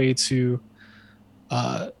just a way to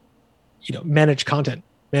uh, manage content,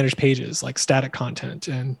 manage pages like static content,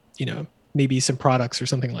 and maybe some products or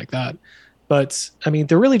something like that. But I mean,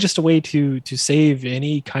 they're really just a way to save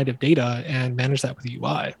any kind of data and manage that with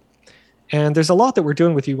UI. And there's a lot that we're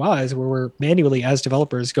doing with UIs where we're manually, as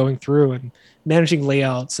developers, going through and managing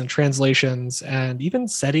layouts and translations and even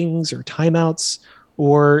settings or timeouts,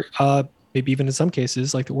 or maybe even in some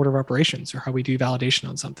cases like the order of operations or how we do validation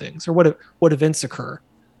on some things, or what events occur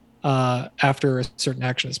after a certain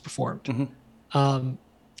action is performed.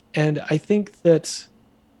 And I think that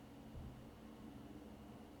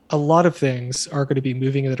a lot of things are going to be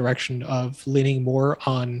moving in the direction of leaning more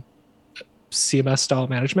on CMS style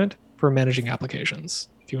management for managing applications,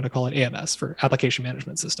 if you want to call it AMS, for application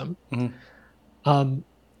management system.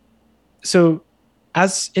 So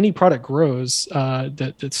as any product grows,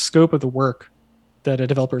 the scope of the work that a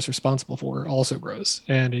developer is responsible for also grows.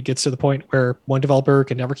 And it gets to the point where one developer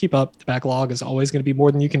can never keep up. The backlog is always going to be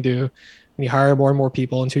more than you can do. And you hire more and more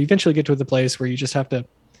people until you eventually get to the place where you just have to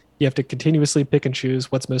continuously pick and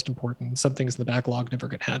choose what's most important. Some things in the backlog never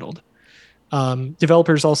get handled.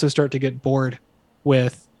 Developers also start to get bored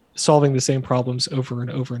with solving the same problems over and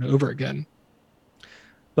over and over again.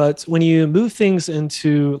 But when you move things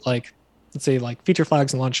into let's say feature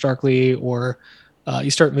flags and launch darkly, or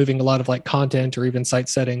you start moving a lot of content or even site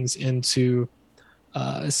settings into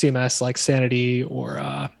CMS like Sanity,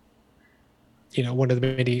 or one of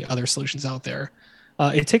the many other solutions out there,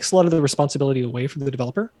 it takes a lot of the responsibility away from the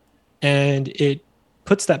developer, and it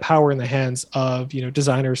puts that power in the hands of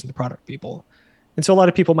designers and the product people. And so a lot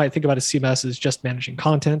of people might think about a CMS as just managing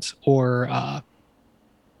content, or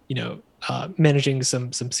managing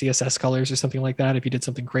some CSS colors or something like that if you did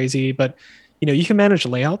something crazy. But you can manage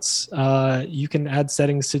layouts. You can add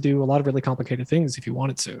settings to do a lot of really complicated things if you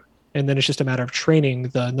wanted to. And then it's just a matter of training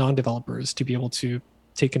the non-developers to be able to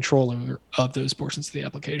take control of those portions of the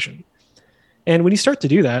application. And when you start to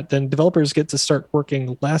do that, then developers get to start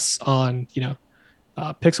working less on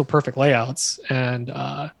pixel perfect layouts and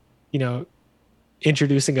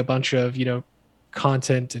introducing a bunch of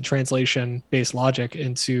content and translation based logic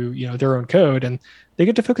into their own code, and they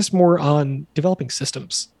get to focus more on developing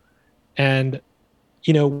systems. And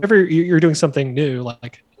whenever you're doing something new,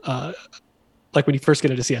 like when you first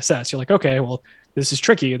get into CSS, you're like, okay, well, this is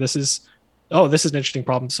tricky. This is an interesting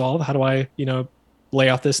problem to solve. How do I lay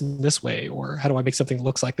out this in this way, or how do I make something that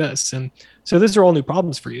looks like this? And so those are all new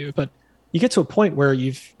problems for you. But you get to a point where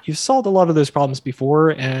you've solved a lot of those problems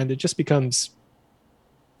before, and it just becomes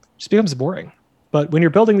boring. But when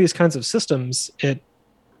you're building these kinds of systems, it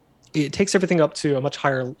takes everything up to a much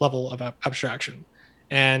higher level of abstraction,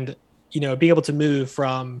 and being able to move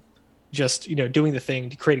from just doing the thing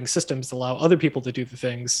to creating systems that allow other people to do the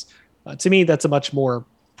things. To me, that's a much more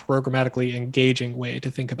programmatically engaging way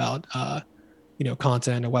to think about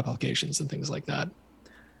content and web applications and things like that.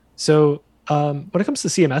 So when it comes to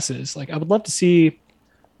CMSs, I would love to see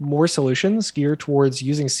more solutions geared towards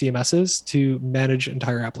using CMSs to manage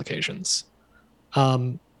entire applications.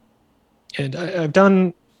 And I've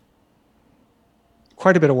done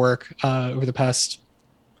quite a bit of work over the past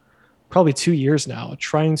probably 2 years now,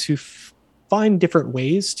 trying to find different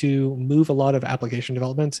ways to move a lot of application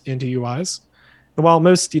development into UIs. And while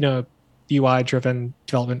most, UI-driven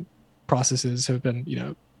development processes have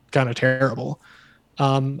been, kind of terrible,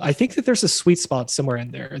 I think that there's a sweet spot somewhere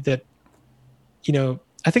in there that,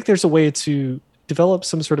 I think there's a way to develop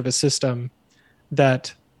some sort of a system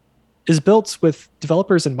that is built with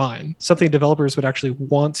developers in mind, something developers would actually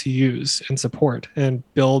want to use and support and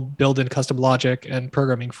build in custom logic and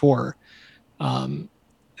programming for,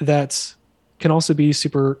 that can also be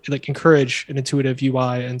super encourage an intuitive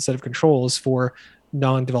UI and set of controls for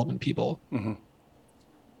non-development people.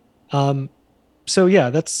 So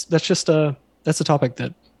yeah, that's a topic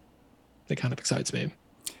that kind of excites me.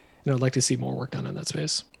 I'd like to see more work done in that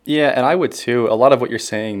space. Yeah, and I would too. A lot of what you're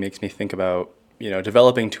saying makes me think about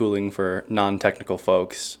developing tooling for non-technical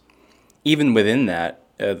folks. Even within that,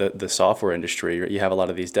 the software industry, you have a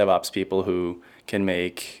lot of these DevOps people who can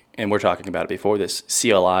make, and we're talking about it before this,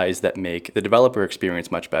 CLIs that make the developer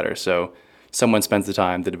experience much better. So someone spends the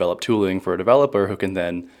time to develop tooling for a developer who can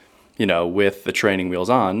then, with the training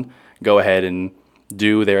wheels on, go ahead and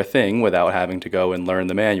do their thing without having to go and learn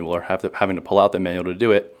the manual or having to pull out the manual to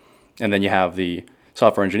do it. And then you have the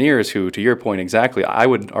software engineers who, to your point exactly, I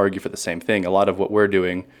would argue for the same thing. A lot of what we're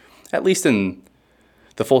doing, at least in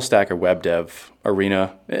the full stack or web dev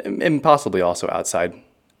arena, and possibly also outside,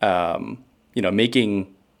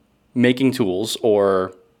 making tools,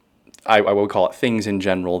 or I would call it things in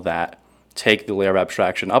general, that take the layer of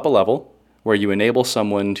abstraction up a level, where you enable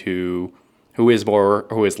someone who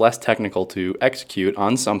is less technical to execute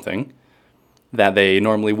on something that they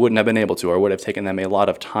normally wouldn't have been able to, or would have taken them a lot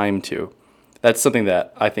of time to. That's something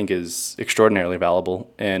that I think is extraordinarily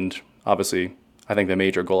valuable. And obviously, I think the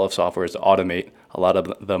major goal of software is to automate a lot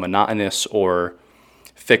of the monotonous or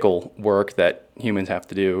fickle work that humans have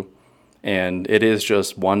to do. And it is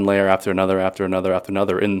just one layer after another, after another, after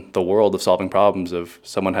another in the world of solving problems. If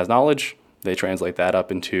someone has knowledge, they translate that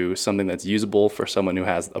up into something that's usable for someone who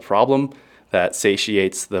has a problem that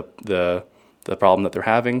satiates the problem that they're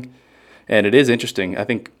having. And it is interesting. I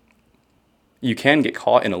think you can get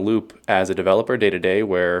caught in a loop as a developer day to day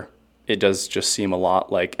where it does just seem a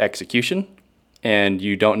lot like execution, and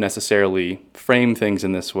you don't necessarily frame things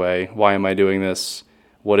in this way. Why am I doing this?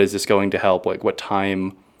 What is this going to help? Like, what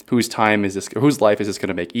time, whose time is this, whose life is this going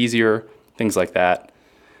to make easier? Things like that.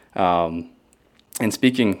 And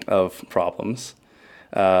speaking of problems,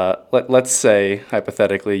 let's say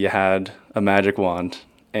hypothetically you had a magic wand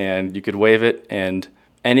and you could wave it, and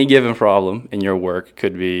any given problem in your work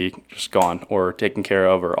could be just gone or taken care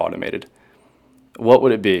of or automated. What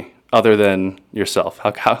would it be other than yourself?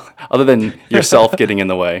 Other than yourself getting in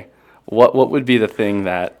the way, what would be the thing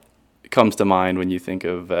that comes to mind when you think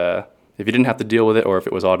of if you didn't have to deal with it, or if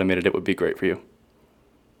it was automated, it would be great for you?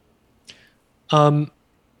 I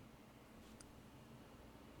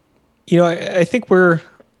think we're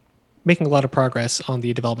making a lot of progress on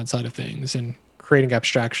the development side of things and creating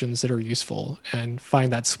abstractions that are useful and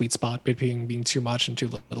find that sweet spot between being too much and too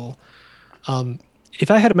little.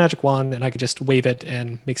 If I had a magic wand and I could just wave it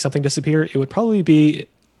and make something disappear, it would probably be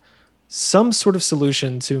some sort of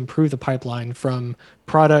solution to improve the pipeline from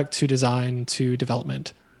product to design to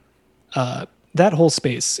development. That whole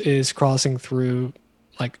space is crossing through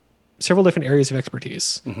like several different areas of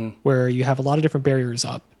expertise, where you have a lot of different barriers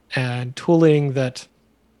up and tooling that,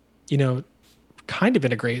 kind of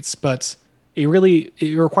integrates, but it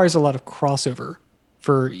requires a lot of crossover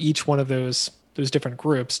for each one of those different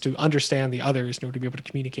groups to understand the others in order to be able to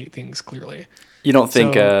communicate things clearly. You don't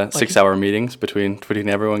think 6-hour meetings between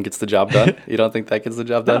everyone gets the job done? You don't think that gets the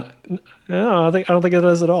job done? No, I don't think it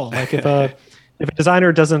does at all. Like if a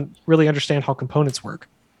designer doesn't really understand how components work,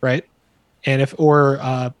 right? And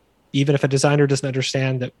even if a designer doesn't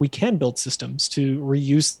understand that we can build systems to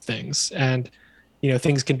reuse things, and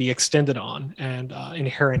things can be extended on and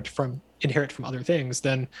inherit from other things,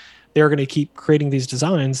 then they're going to keep creating these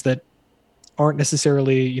designs that aren't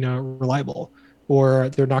necessarily reliable, or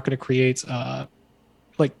they're not going to create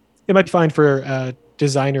it might be fine for a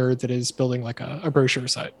designer that is building like a brochure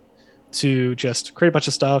site to just create a bunch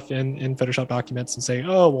of stuff in Photoshop documents and say,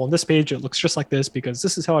 oh, well, on this page, it looks just like this because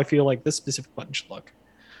this is how I feel like this specific button should look,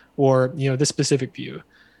 or, this specific view.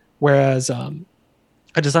 Whereas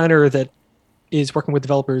a designer that is working with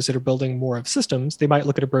developers that are building more of systems, they might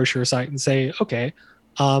look at a brochure site and say, okay,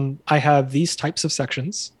 I have these types of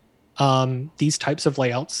sections, these types of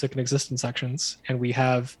layouts that can exist in sections, and we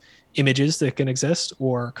have images that can exist,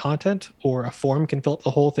 or content, or a form can fill up the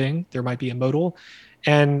whole thing. There might be a modal.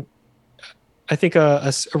 And I think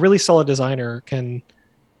a really solid designer can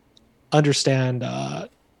understand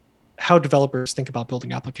how developers think about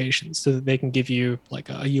building applications, so that they can give you like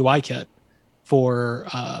a UI kit for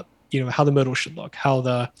how the modal should look, how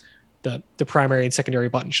the primary and secondary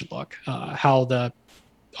button should look, how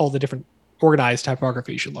all the different organized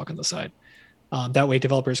typography should look on the side. That way,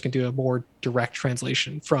 developers can do a more direct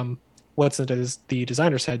translation from what's in the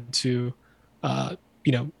designer's head to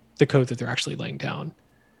the code that they're actually laying down.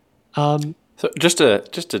 So just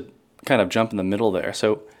to kind of jump in the middle there.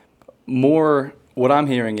 So what I'm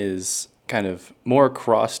hearing is kind of more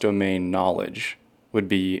cross-domain knowledge would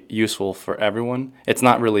be useful for everyone. It's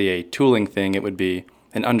not really a tooling thing. It would be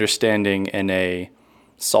an understanding and a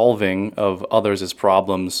solving of others'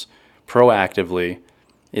 problems proactively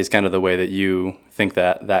is kind of the way that you think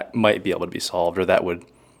that might be able to be solved, or that would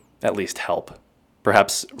at least help.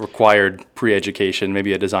 Perhaps required pre-education,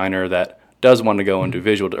 maybe a designer that does want to go into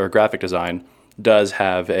visual or graphic design does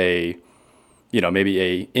have maybe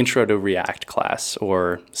a intro to React class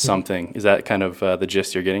or something. Is that kind of the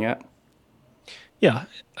gist you're getting at? Yeah,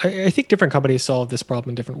 I think different companies solve this problem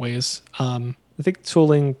in different ways. I think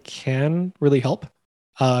tooling can really help.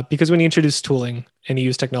 Because when you introduce tooling and you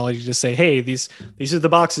use technology to say, hey, these are the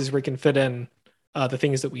boxes where we can fit in the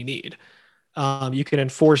things that we need, you can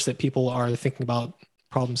enforce that people are thinking about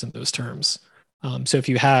problems in those terms. So if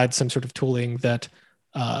you had some sort of tooling that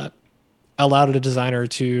allowed a designer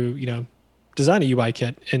to, design a UI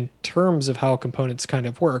kit in terms of how components kind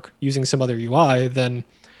of work using some other UI, then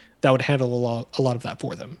that would handle a lot of that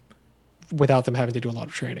for them without them having to do a lot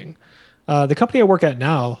of training. The company I work at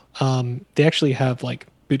now, they actually have like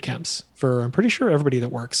boot camps for, I'm pretty sure, everybody that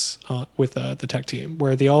works with the tech team,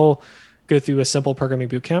 where they all go through a simple programming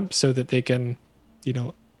boot camp so that they can,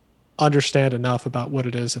 understand enough about what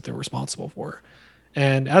it is that they're responsible for.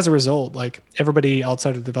 And as a result, like everybody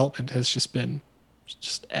outside of development has just been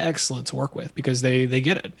just excellent to work with because they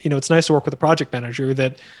get it. It's nice to work with a project manager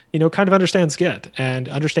that, kind of understands Git and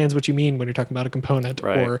understands what you mean when you're talking about a component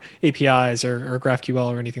Right. or APIs or GraphQL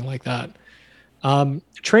or anything like that.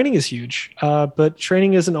 Training is huge, but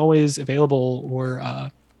training isn't always available or,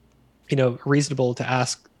 reasonable to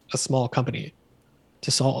ask a small company to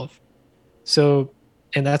solve. So,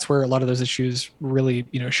 and that's where a lot of those issues really,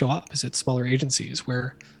 show up is at smaller agencies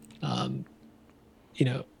where, um, you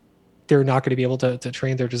know, they're not going to be able to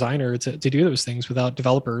train their designer to do those things without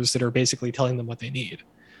developers that are basically telling them what they need.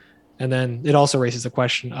 And then it also raises the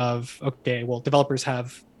question of, okay, well, developers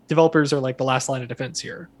are like the last line of defense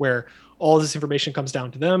here, where all this information comes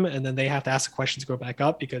down to them, and then they have to ask the questions go back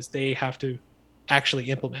up because they have to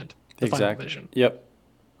actually implement the final vision. Yep.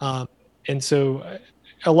 And so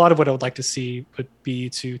a lot of what I would like to see would be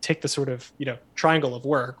to take the sort of, triangle of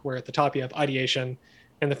work where at the top you have ideation,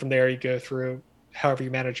 and then from there you go through however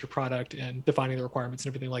you manage your product and defining the requirements and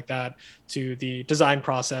everything like that, to the design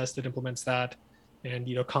process that implements that, and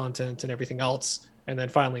content and everything else, and then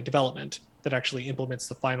finally development that actually implements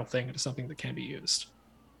the final thing into something that can be used.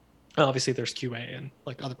 Obviously there's QA and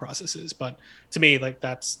like other processes, but to me, like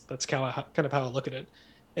that's kind of how I look at it.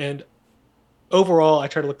 And overall, I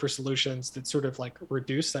try to look for solutions that sort of like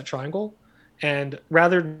reduce that triangle, and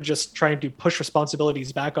rather than just trying to push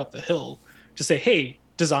responsibilities back up the hill, to say, hey,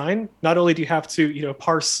 design, not only do you have to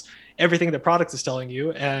parse everything the product is telling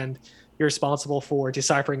you, and you're responsible for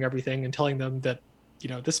deciphering everything and telling them that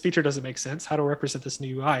this feature doesn't make sense, how to represent this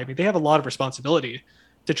new UI. I mean, they have a lot of responsibility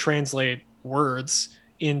to translate words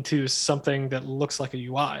into something that looks like a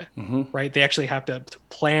UI, right? They actually have to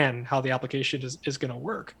plan how the application is going to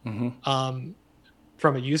work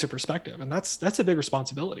from a user perspective, and that's a big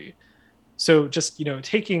responsibility. So just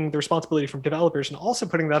taking the responsibility from developers and also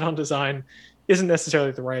putting that on design isn't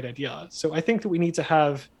necessarily the right idea. So I think that we need to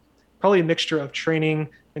have probably a mixture of training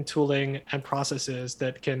and tooling and processes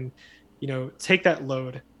that can take that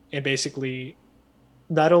load and basically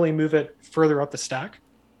not only move it further up the stack,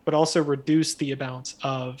 but also reduce the amount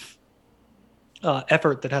of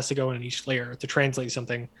effort that has to go in each layer to translate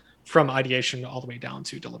something from ideation all the way down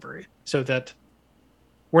to delivery, so that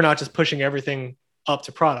we're not just pushing everything up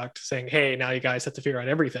to product saying, hey, now you guys have to figure out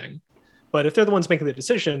everything. But if they're the ones making the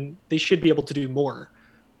decision, they should be able to do more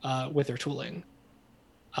with their tooling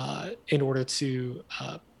in order to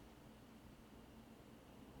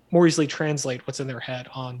more easily translate what's in their head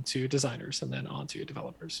onto designers and then onto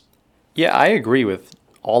developers. Yeah, I agree with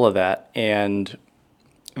all of that. And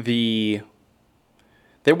there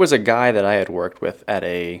was a guy that I had worked with at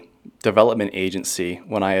a development agency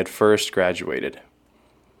when I had first graduated.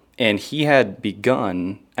 And he had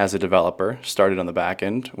begun as a developer, started on the back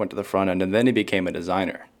end, went to the front end, and then he became a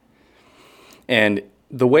designer. And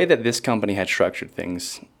the way that this company had structured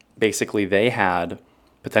things, basically they had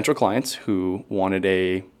potential clients who wanted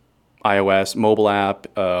a iOS mobile app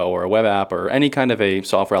or a web app or any kind of a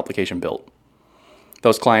software application built.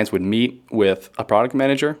 Those clients would meet with a product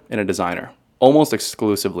manager and a designer almost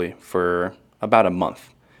exclusively for about a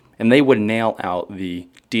month. And they would nail out the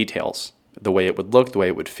details, the way it would look, the way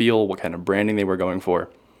it would feel, what kind of branding they were going for,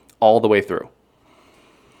 all the way through.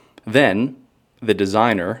 Then the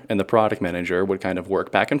designer and the product manager would kind of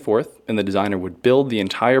work back and forth, and the designer would build the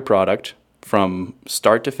entire product from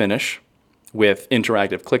start to finish with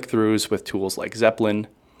interactive click-throughs with tools like Zeppelin.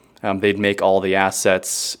 They'd make all the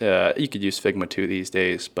assets. You could use Figma too these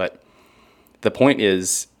days, but the point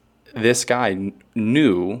is this guy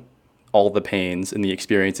knew all the pains and the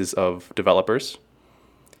experiences of developers,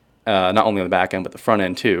 not only on the back end, but the front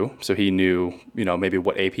end too. So he knew, maybe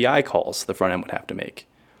what API calls the front end would have to make.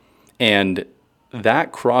 And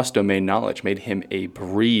that cross-domain knowledge made him a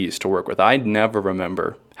breeze to work with. I never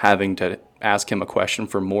remember having to ask him a question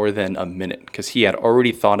for more than a minute because he had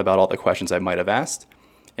already thought about all the questions I might have asked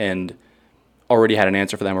and already had an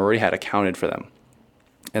answer for them, already had accounted for them.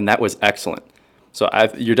 And that was excellent. So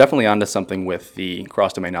you're definitely onto something with the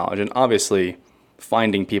cross-domain knowledge. And obviously,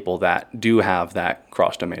 finding people that do have that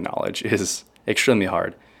cross-domain knowledge is extremely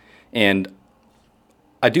hard. And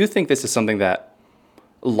I do think this is something that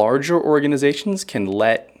larger organizations can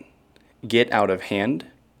let get out of hand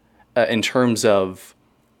in terms of,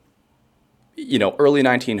 early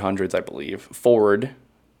 1900s, I believe, Ford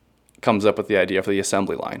comes up with the idea for the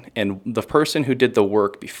assembly line. And the person who did the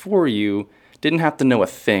work before you didn't have to know a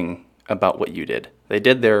thing about what you did. They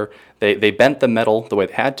bent the metal the way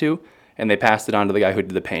they had to, and they passed it on to the guy who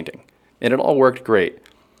did the painting. And it all worked great.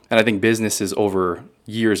 And I think businesses over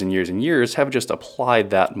years and years and years have just applied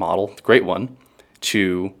that model, great one,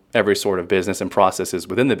 to every sort of business and processes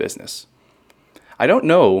within the business. I don't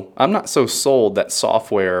know, I'm not so sold that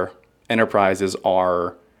software enterprises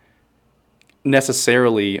are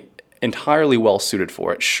necessarily entirely well suited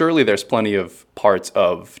for it. Surely there's plenty of parts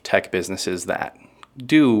of tech businesses that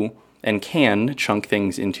do and can chunk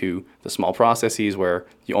things into the small processes where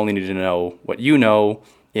you only need to know what you know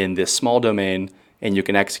in this small domain and you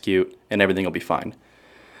can execute and everything will be fine.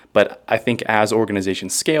 But I think as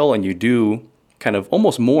organizations scale and you do kind of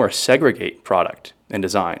almost more segregate product and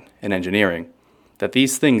design and engineering, that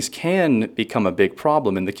these things can become a big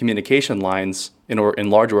problem, and the communication lines in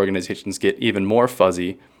large organizations get even more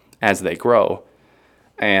fuzzy as they grow.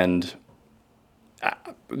 And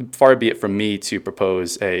far be it from me to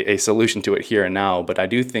propose a solution to it here and now, but I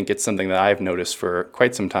do think it's something that I've noticed for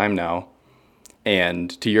quite some time now. And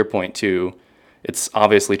to your point too, it's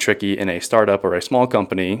obviously tricky in a startup or a small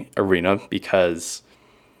company arena because,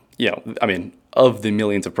 of the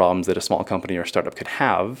millions of problems that a small company or startup could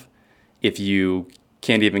have, if you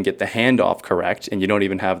can't even get the handoff correct and you don't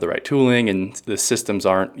even have the right tooling and the systems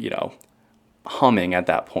aren't, humming at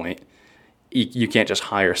that point, you can't just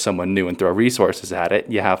hire someone new and throw resources at it.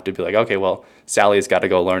 You have to be like, okay, well, Sally's got to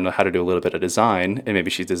go learn how to do a little bit of design, and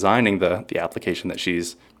maybe she's designing the application that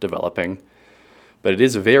she's developing. But it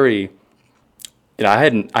is a very, I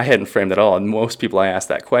hadn't framed it all, and most people I ask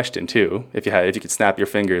that question too. If you could snap your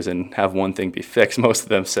fingers and have one thing be fixed, most of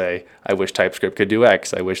them say, I wish TypeScript could do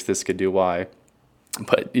X, I wish this could do Y.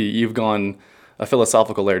 But you've gone a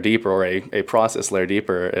philosophical layer deeper or a process layer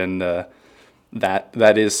deeper, and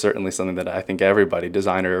that is certainly something that I think everybody,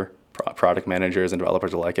 designer, product managers, and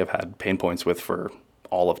developers alike, have had pain points with for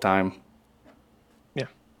all of time. Yeah.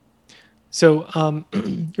 So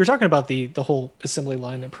you're talking about the whole assembly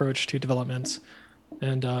line approach to development,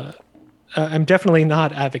 and I'm definitely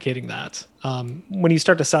not advocating that. When you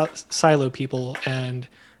start to silo people and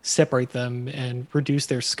separate them and reduce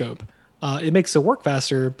their scope, it makes the work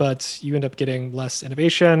faster, but you end up getting less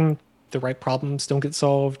innovation. The right problems don't get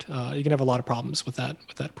solved. You can have a lot of problems with that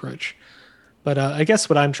approach. But I guess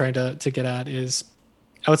what I'm trying to get at is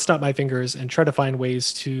I would snap my fingers and try to find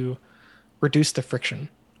ways to reduce the friction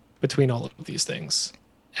between all of these things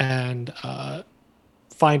and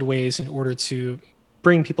find ways in order to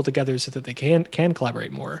bring people together so that they can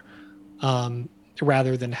collaborate more,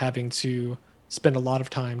 rather than having to spend a lot of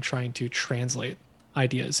time trying to translate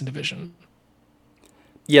ideas into vision.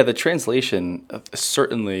 Yeah, the translation,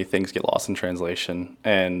 certainly things get lost in translation.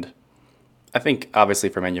 And I think obviously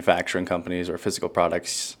for manufacturing companies or physical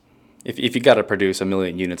products, if you got to produce 1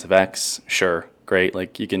 million units of X, sure, great.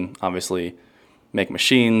 Like you can obviously make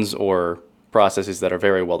machines or processes that are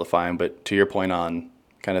very well defined. But to your point on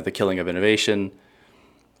kind of the killing of innovation,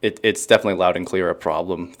 it's definitely loud and clear a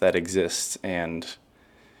problem that exists. And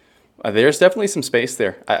there's definitely some space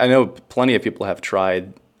there. I know plenty of people have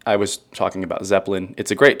tried. I was talking about Zeppelin. It's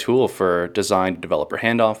a great tool for design to developer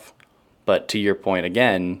handoff. But to your point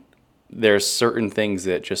again, there's certain things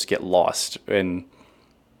that just get lost. And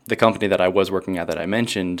the company that I was working at that I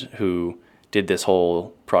mentioned, who did this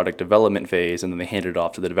whole product development phase, and then they handed it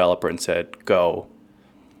off to the developer and said, go.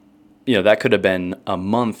 That could have been a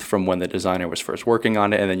month from when the designer was first working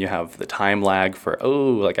on it. And then you have the time lag for,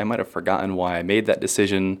 I might have forgotten why I made that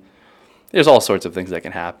decision. There's all sorts of things that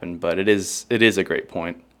can happen, but it is a great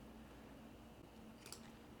point.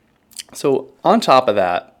 So on top of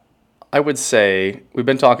that, I would say we've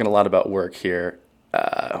been talking a lot about work here.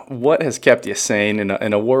 What has kept you sane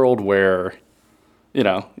in a world where,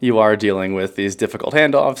 you are dealing with these difficult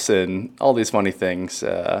handoffs and all these funny things?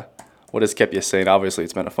 What has kept you sane? Obviously,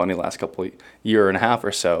 it's been a funny last year and a half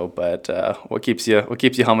or so, but what keeps you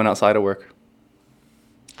humming outside of work?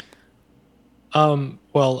 I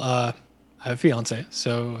have a fiance,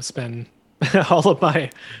 so I spend all of my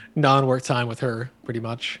non-work time with her pretty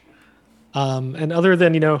much. And other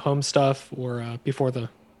than, home stuff or before the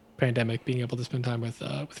pandemic, being able to spend time with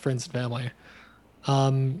friends and family,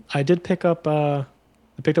 I picked up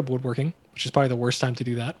woodworking, which is probably the worst time to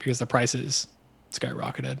do that because the prices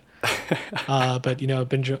skyrocketed. But I've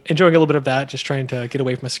been enjoying a little bit of that, just trying to get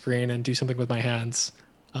away from a screen and do something with my hands.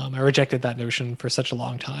 I rejected that notion for such a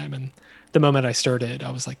long time, and the moment I started,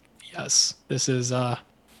 I was like, yes, this is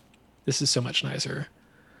so much nicer.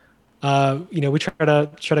 We try to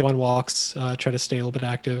go on walks, try to stay a little bit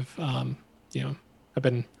active. You know, I've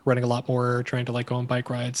been running a lot more, trying to like go on bike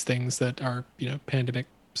rides, things that are pandemic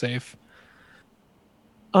safe.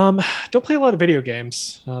 Don't play a lot of video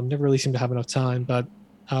games. Never really seem to have enough time, but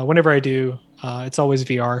whenever I do, it's always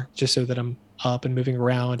VR, just so that I'm up and moving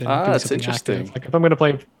around and Ah, doing that's something active. interesting. Like if I'm gonna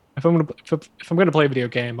play, if I'm gonna play a video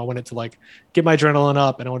game, I want it to like get my adrenaline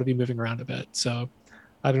up, and I want to be moving around a bit. So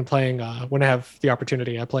I've been playing when I have the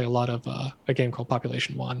opportunity. I play a lot of a game called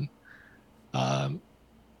Population One. Um,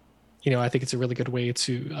 I think it's a really good way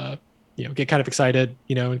to get kind of excited,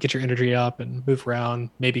 and get your energy up and move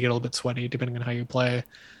around. Maybe get a little bit sweaty depending on how you play,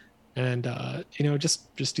 and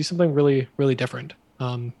just do something really really different.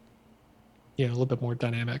 A little bit more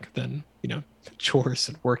dynamic than chores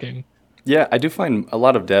and working. Yeah, I do find a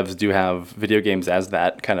lot of devs do have video games as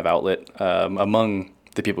that kind of outlet among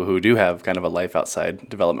the people who do have kind of a life outside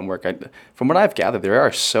development work. From what I've gathered, there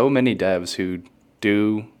are so many devs who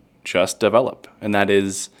do just develop, and that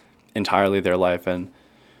is entirely their life. And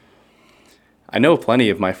I know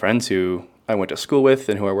plenty of my friends who I went to school with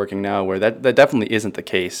and who are working now where that definitely isn't the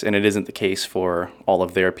case, and it isn't the case for all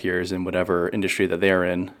of their peers in whatever industry that they're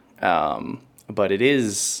in. But it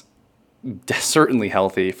is certainly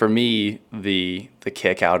healthy for me. The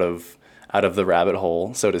kick out of the rabbit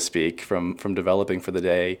hole, so to speak, from developing for the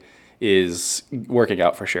day is working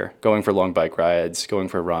out for sure. Going for long bike rides, going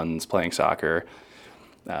for runs, playing soccer,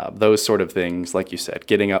 those sort of things. Like you said,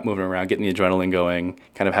 getting up, moving around, getting the adrenaline going,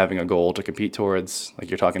 kind of having a goal to compete towards. Like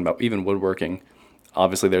you're talking about, even woodworking.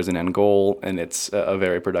 Obviously, there's an end goal, and it's a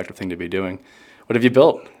very productive thing to be doing. What have you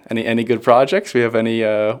built? Any good projects? We have any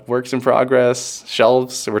works in progress,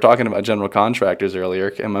 shelves? So we're talking about general contractors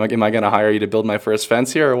earlier. Am I going to hire you to build my first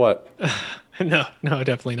fence here or what? No,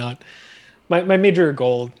 definitely not. My major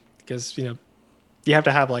goal, because you have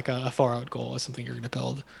to have like a far out goal of something you're going to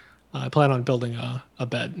build. I plan on building a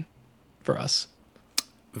bed for us.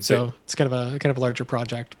 So it's kind of a larger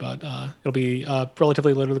project, but it'll be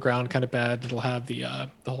relatively low to the ground kind of bed. It'll have the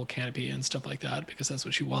whole canopy and stuff like that because that's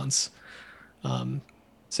what she wants.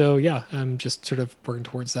 So yeah, I'm just sort of working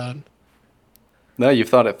towards that. No, you've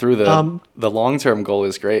thought it through. The Um, the long term goal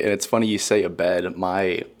is great, and it's funny you say a bed.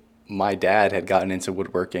 My dad had gotten into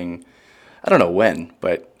woodworking. I don't know when,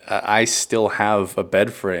 but I still have a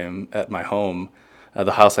bed frame at my home,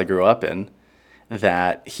 the house I grew up in,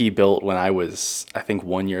 that he built when I was, I think,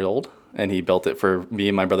 1 year old. And he built it for me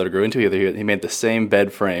and my brother to grow into. He made the same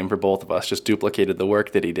bed frame for both of us, just duplicated the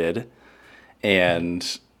work that he did.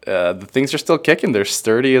 And the things are still kicking. They're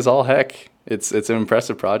sturdy as all heck. It's an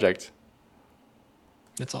impressive project.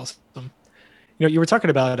 it's awesome. You were talking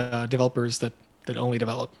about developers that only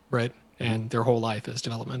develop, right? Mhm. And their whole life is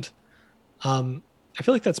development. I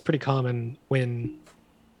feel like that's pretty common when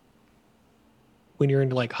you're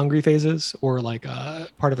into like hungry phases or like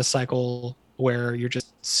part of a cycle where you're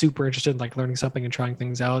just super interested in like learning something and trying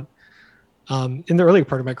things out. In the earlier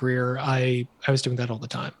part of my career, I was doing that all the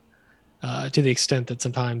time, to the extent that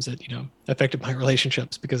sometimes it affected my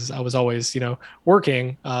relationships because I was always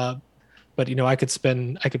working. But I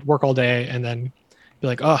could work all day and then be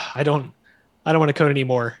like, oh, I don't want to code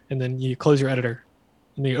anymore. And then you close your editor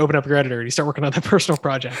and you open up your editor and you start working on that personal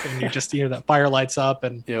project and you just that fire lights up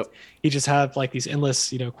and Yep. you just have like these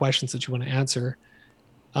endless questions that you want to answer.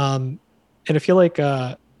 And I feel like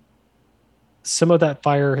some of that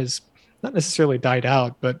fire has not necessarily died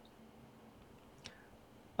out, but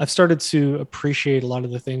I've started to appreciate a lot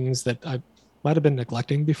of the things that I might have been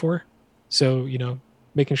neglecting before. So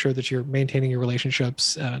making sure that you're maintaining your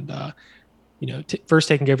relationships and first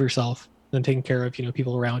taking care of yourself, then taking care of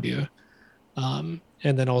people around you, and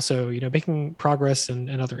then also making progress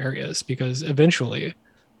in other areas because eventually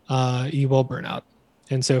you will burn out.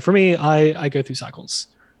 And so for me, I go through cycles.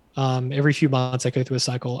 Every few months, I go through a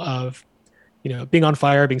cycle of being on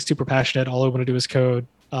fire, being super passionate. All I want to do is code.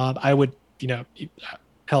 I would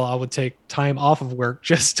hell, I would take time off of work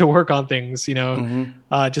just to work on things. Hmm.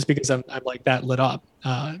 Just because I'm like that lit up,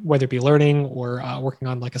 whether it be learning or working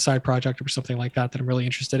on like a side project or something like that I'm really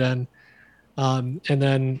interested in. And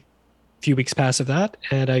then a few weeks pass of that,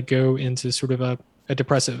 and I go into sort of a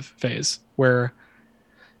depressive phase where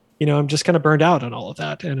I'm just kind of burned out on all of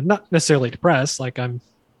that, and I'm not necessarily depressed. Like I'm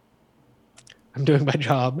doing my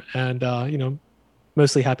job, and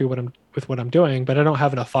mostly happy with what I'm doing, but I don't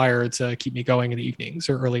have enough fire to keep me going in the evenings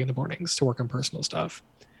or early in the mornings to work on personal stuff.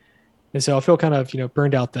 And so I feel kind of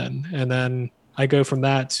burned out then, and then I go from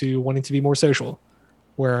that to wanting to be more social,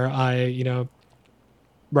 where I,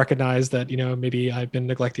 recognize that, maybe I've been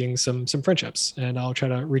neglecting some friendships, and I'll try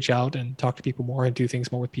to reach out and talk to people more and do things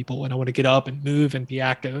more with people. And I want to get up and move and be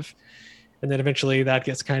active. And then eventually that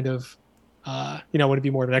gets kind of, I want to be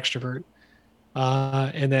more of an extrovert.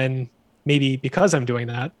 And then maybe because I'm doing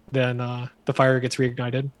that, then the fire gets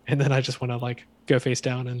reignited, and then I just want to like go face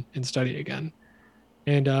down and study again.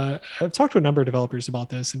 And I've talked to a number of developers about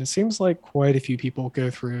this, and it seems like quite a few people go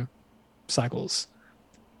through cycles.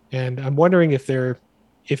 And I'm wondering if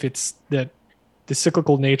it's that the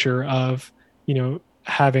cyclical nature of,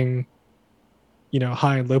 having,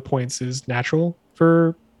 high and low points is natural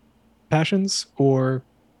for passions, or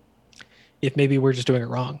if maybe we're just doing it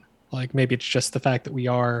wrong. Like maybe it's just the fact that we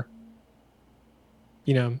are,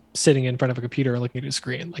 sitting in front of a computer and looking at a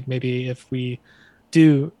screen. Like maybe if we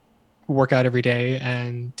do work out every day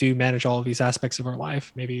and do manage all of these aspects of our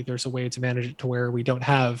life, maybe there's a way to manage it to where we don't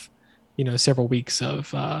have, several weeks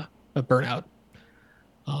of burnout.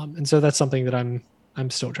 And so that's something that I'm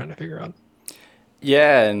still trying to figure out.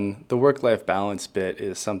 Yeah, and the work-life balance bit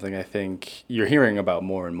is something I think you're hearing about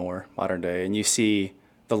more and more modern day, and you see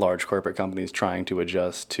the large corporate companies trying to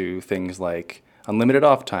adjust to things like unlimited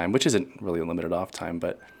off time, which isn't really unlimited off time,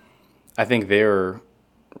 but I think they're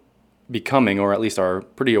becoming, or at least are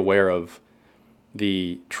pretty aware of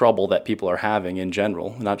the trouble that people are having in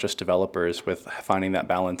general, not just developers, with finding that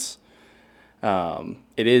balance.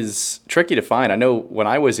 It is tricky to find. I know when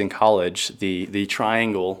I was in college, the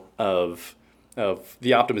triangle of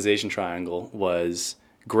the optimization triangle was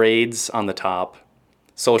grades on the top,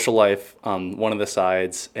 social life on one of the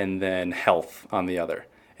sides, and then health on the other.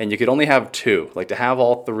 And you could only have two. Like to have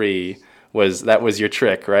all three that was your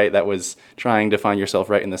trick, right? That was trying to find yourself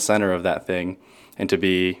right in the center of that thing, and to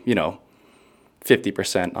be,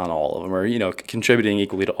 50% on all of them, or, contributing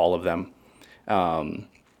equally to all of them.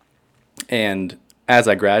 And as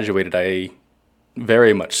I graduated, I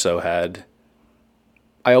very much so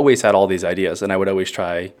I always had all these ideas, and I would always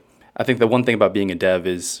try. I think the one thing about being a dev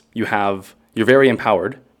is you're very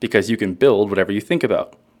empowered because you can build whatever you think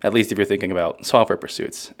about, at least if you're thinking about software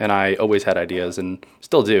pursuits. And I always had ideas and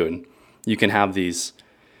still do. And you can have these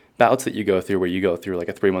bouts that you go through where you go through like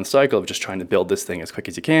a 3-month cycle of just trying to build this thing as quick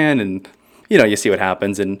as you can. And, you see what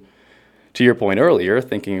happens. And to your point earlier,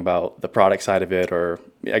 thinking about the product side of it, or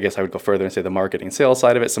I guess I would go further and say the marketing and sales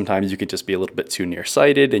side of it, sometimes you could just be a little bit too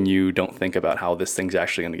nearsighted and you don't think about how this thing's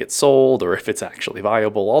actually going to get sold or if it's actually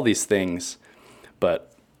viable, all these things.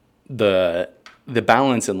 But the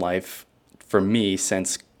balance in life for me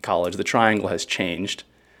since college, the triangle has changed.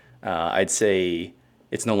 I'd say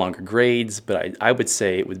it's no longer grades, but I would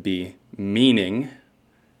say it would be meaning,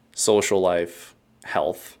 social life,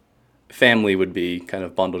 health. Family would be kind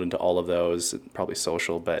of bundled into all of those, probably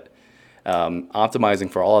social, but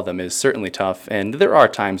optimizing for all of them is certainly tough. And there are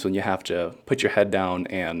times when you have to put your head down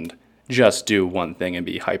and just do one thing and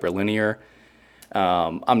be hyperlinear.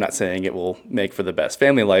 I'm not saying it will make for the best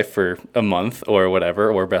family life for a month or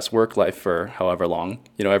whatever, or best work life for however long.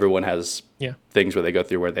 Everyone has things where they go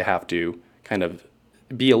through where they have to kind of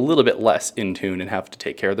be a little bit less in tune and have to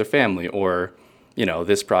take care of their family, or,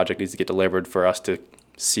 this project needs to get delivered for us to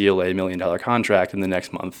seal $1 million contract in the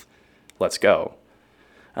next month. Let's go.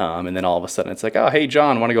 And then all of a sudden it's like, oh, hey,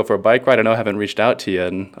 John, want to go for a bike ride? I know I haven't reached out to you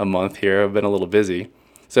in a month here. I've been a little busy.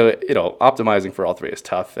 So, optimizing for all three is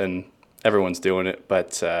tough, and everyone's doing it.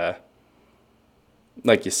 But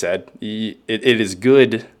like you said, it is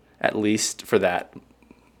good, at least for that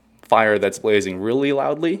fire that's blazing really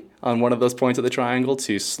loudly on one of those points of the triangle,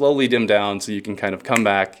 to slowly dim down so you can kind of come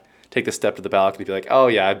back, take the step to the balcony, be like, oh,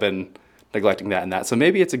 yeah, I've been neglecting that and that. So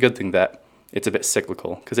maybe it's a good thing that it's a bit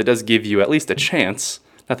cyclical, because it does give you at least a chance,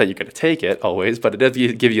 not that you're going to take it always, but it does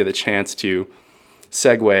give you the chance to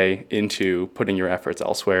segue into putting your efforts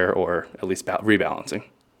elsewhere, or at least rebalancing.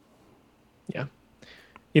 Yeah.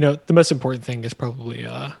 The most important thing is probably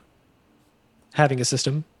having a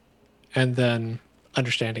system, and then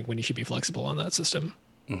understanding when you should be flexible on that system.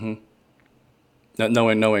 Mm-hmm.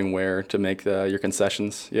 Knowing where to make your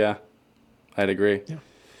concessions. Yeah, I'd agree. Yeah.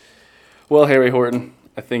 Well, Harry Horton,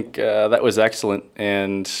 I think that was excellent,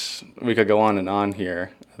 and we could go on and on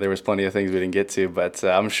here. There was plenty of things we didn't get to, but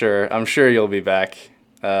I'm sure you'll be back.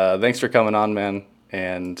 Thanks for coming on, man.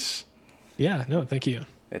 And yeah, no, thank you.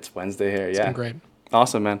 It's Wednesday here. It's been great.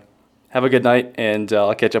 Awesome, man. Have a good night, and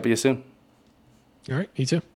I'll catch up with you soon. All right, you too.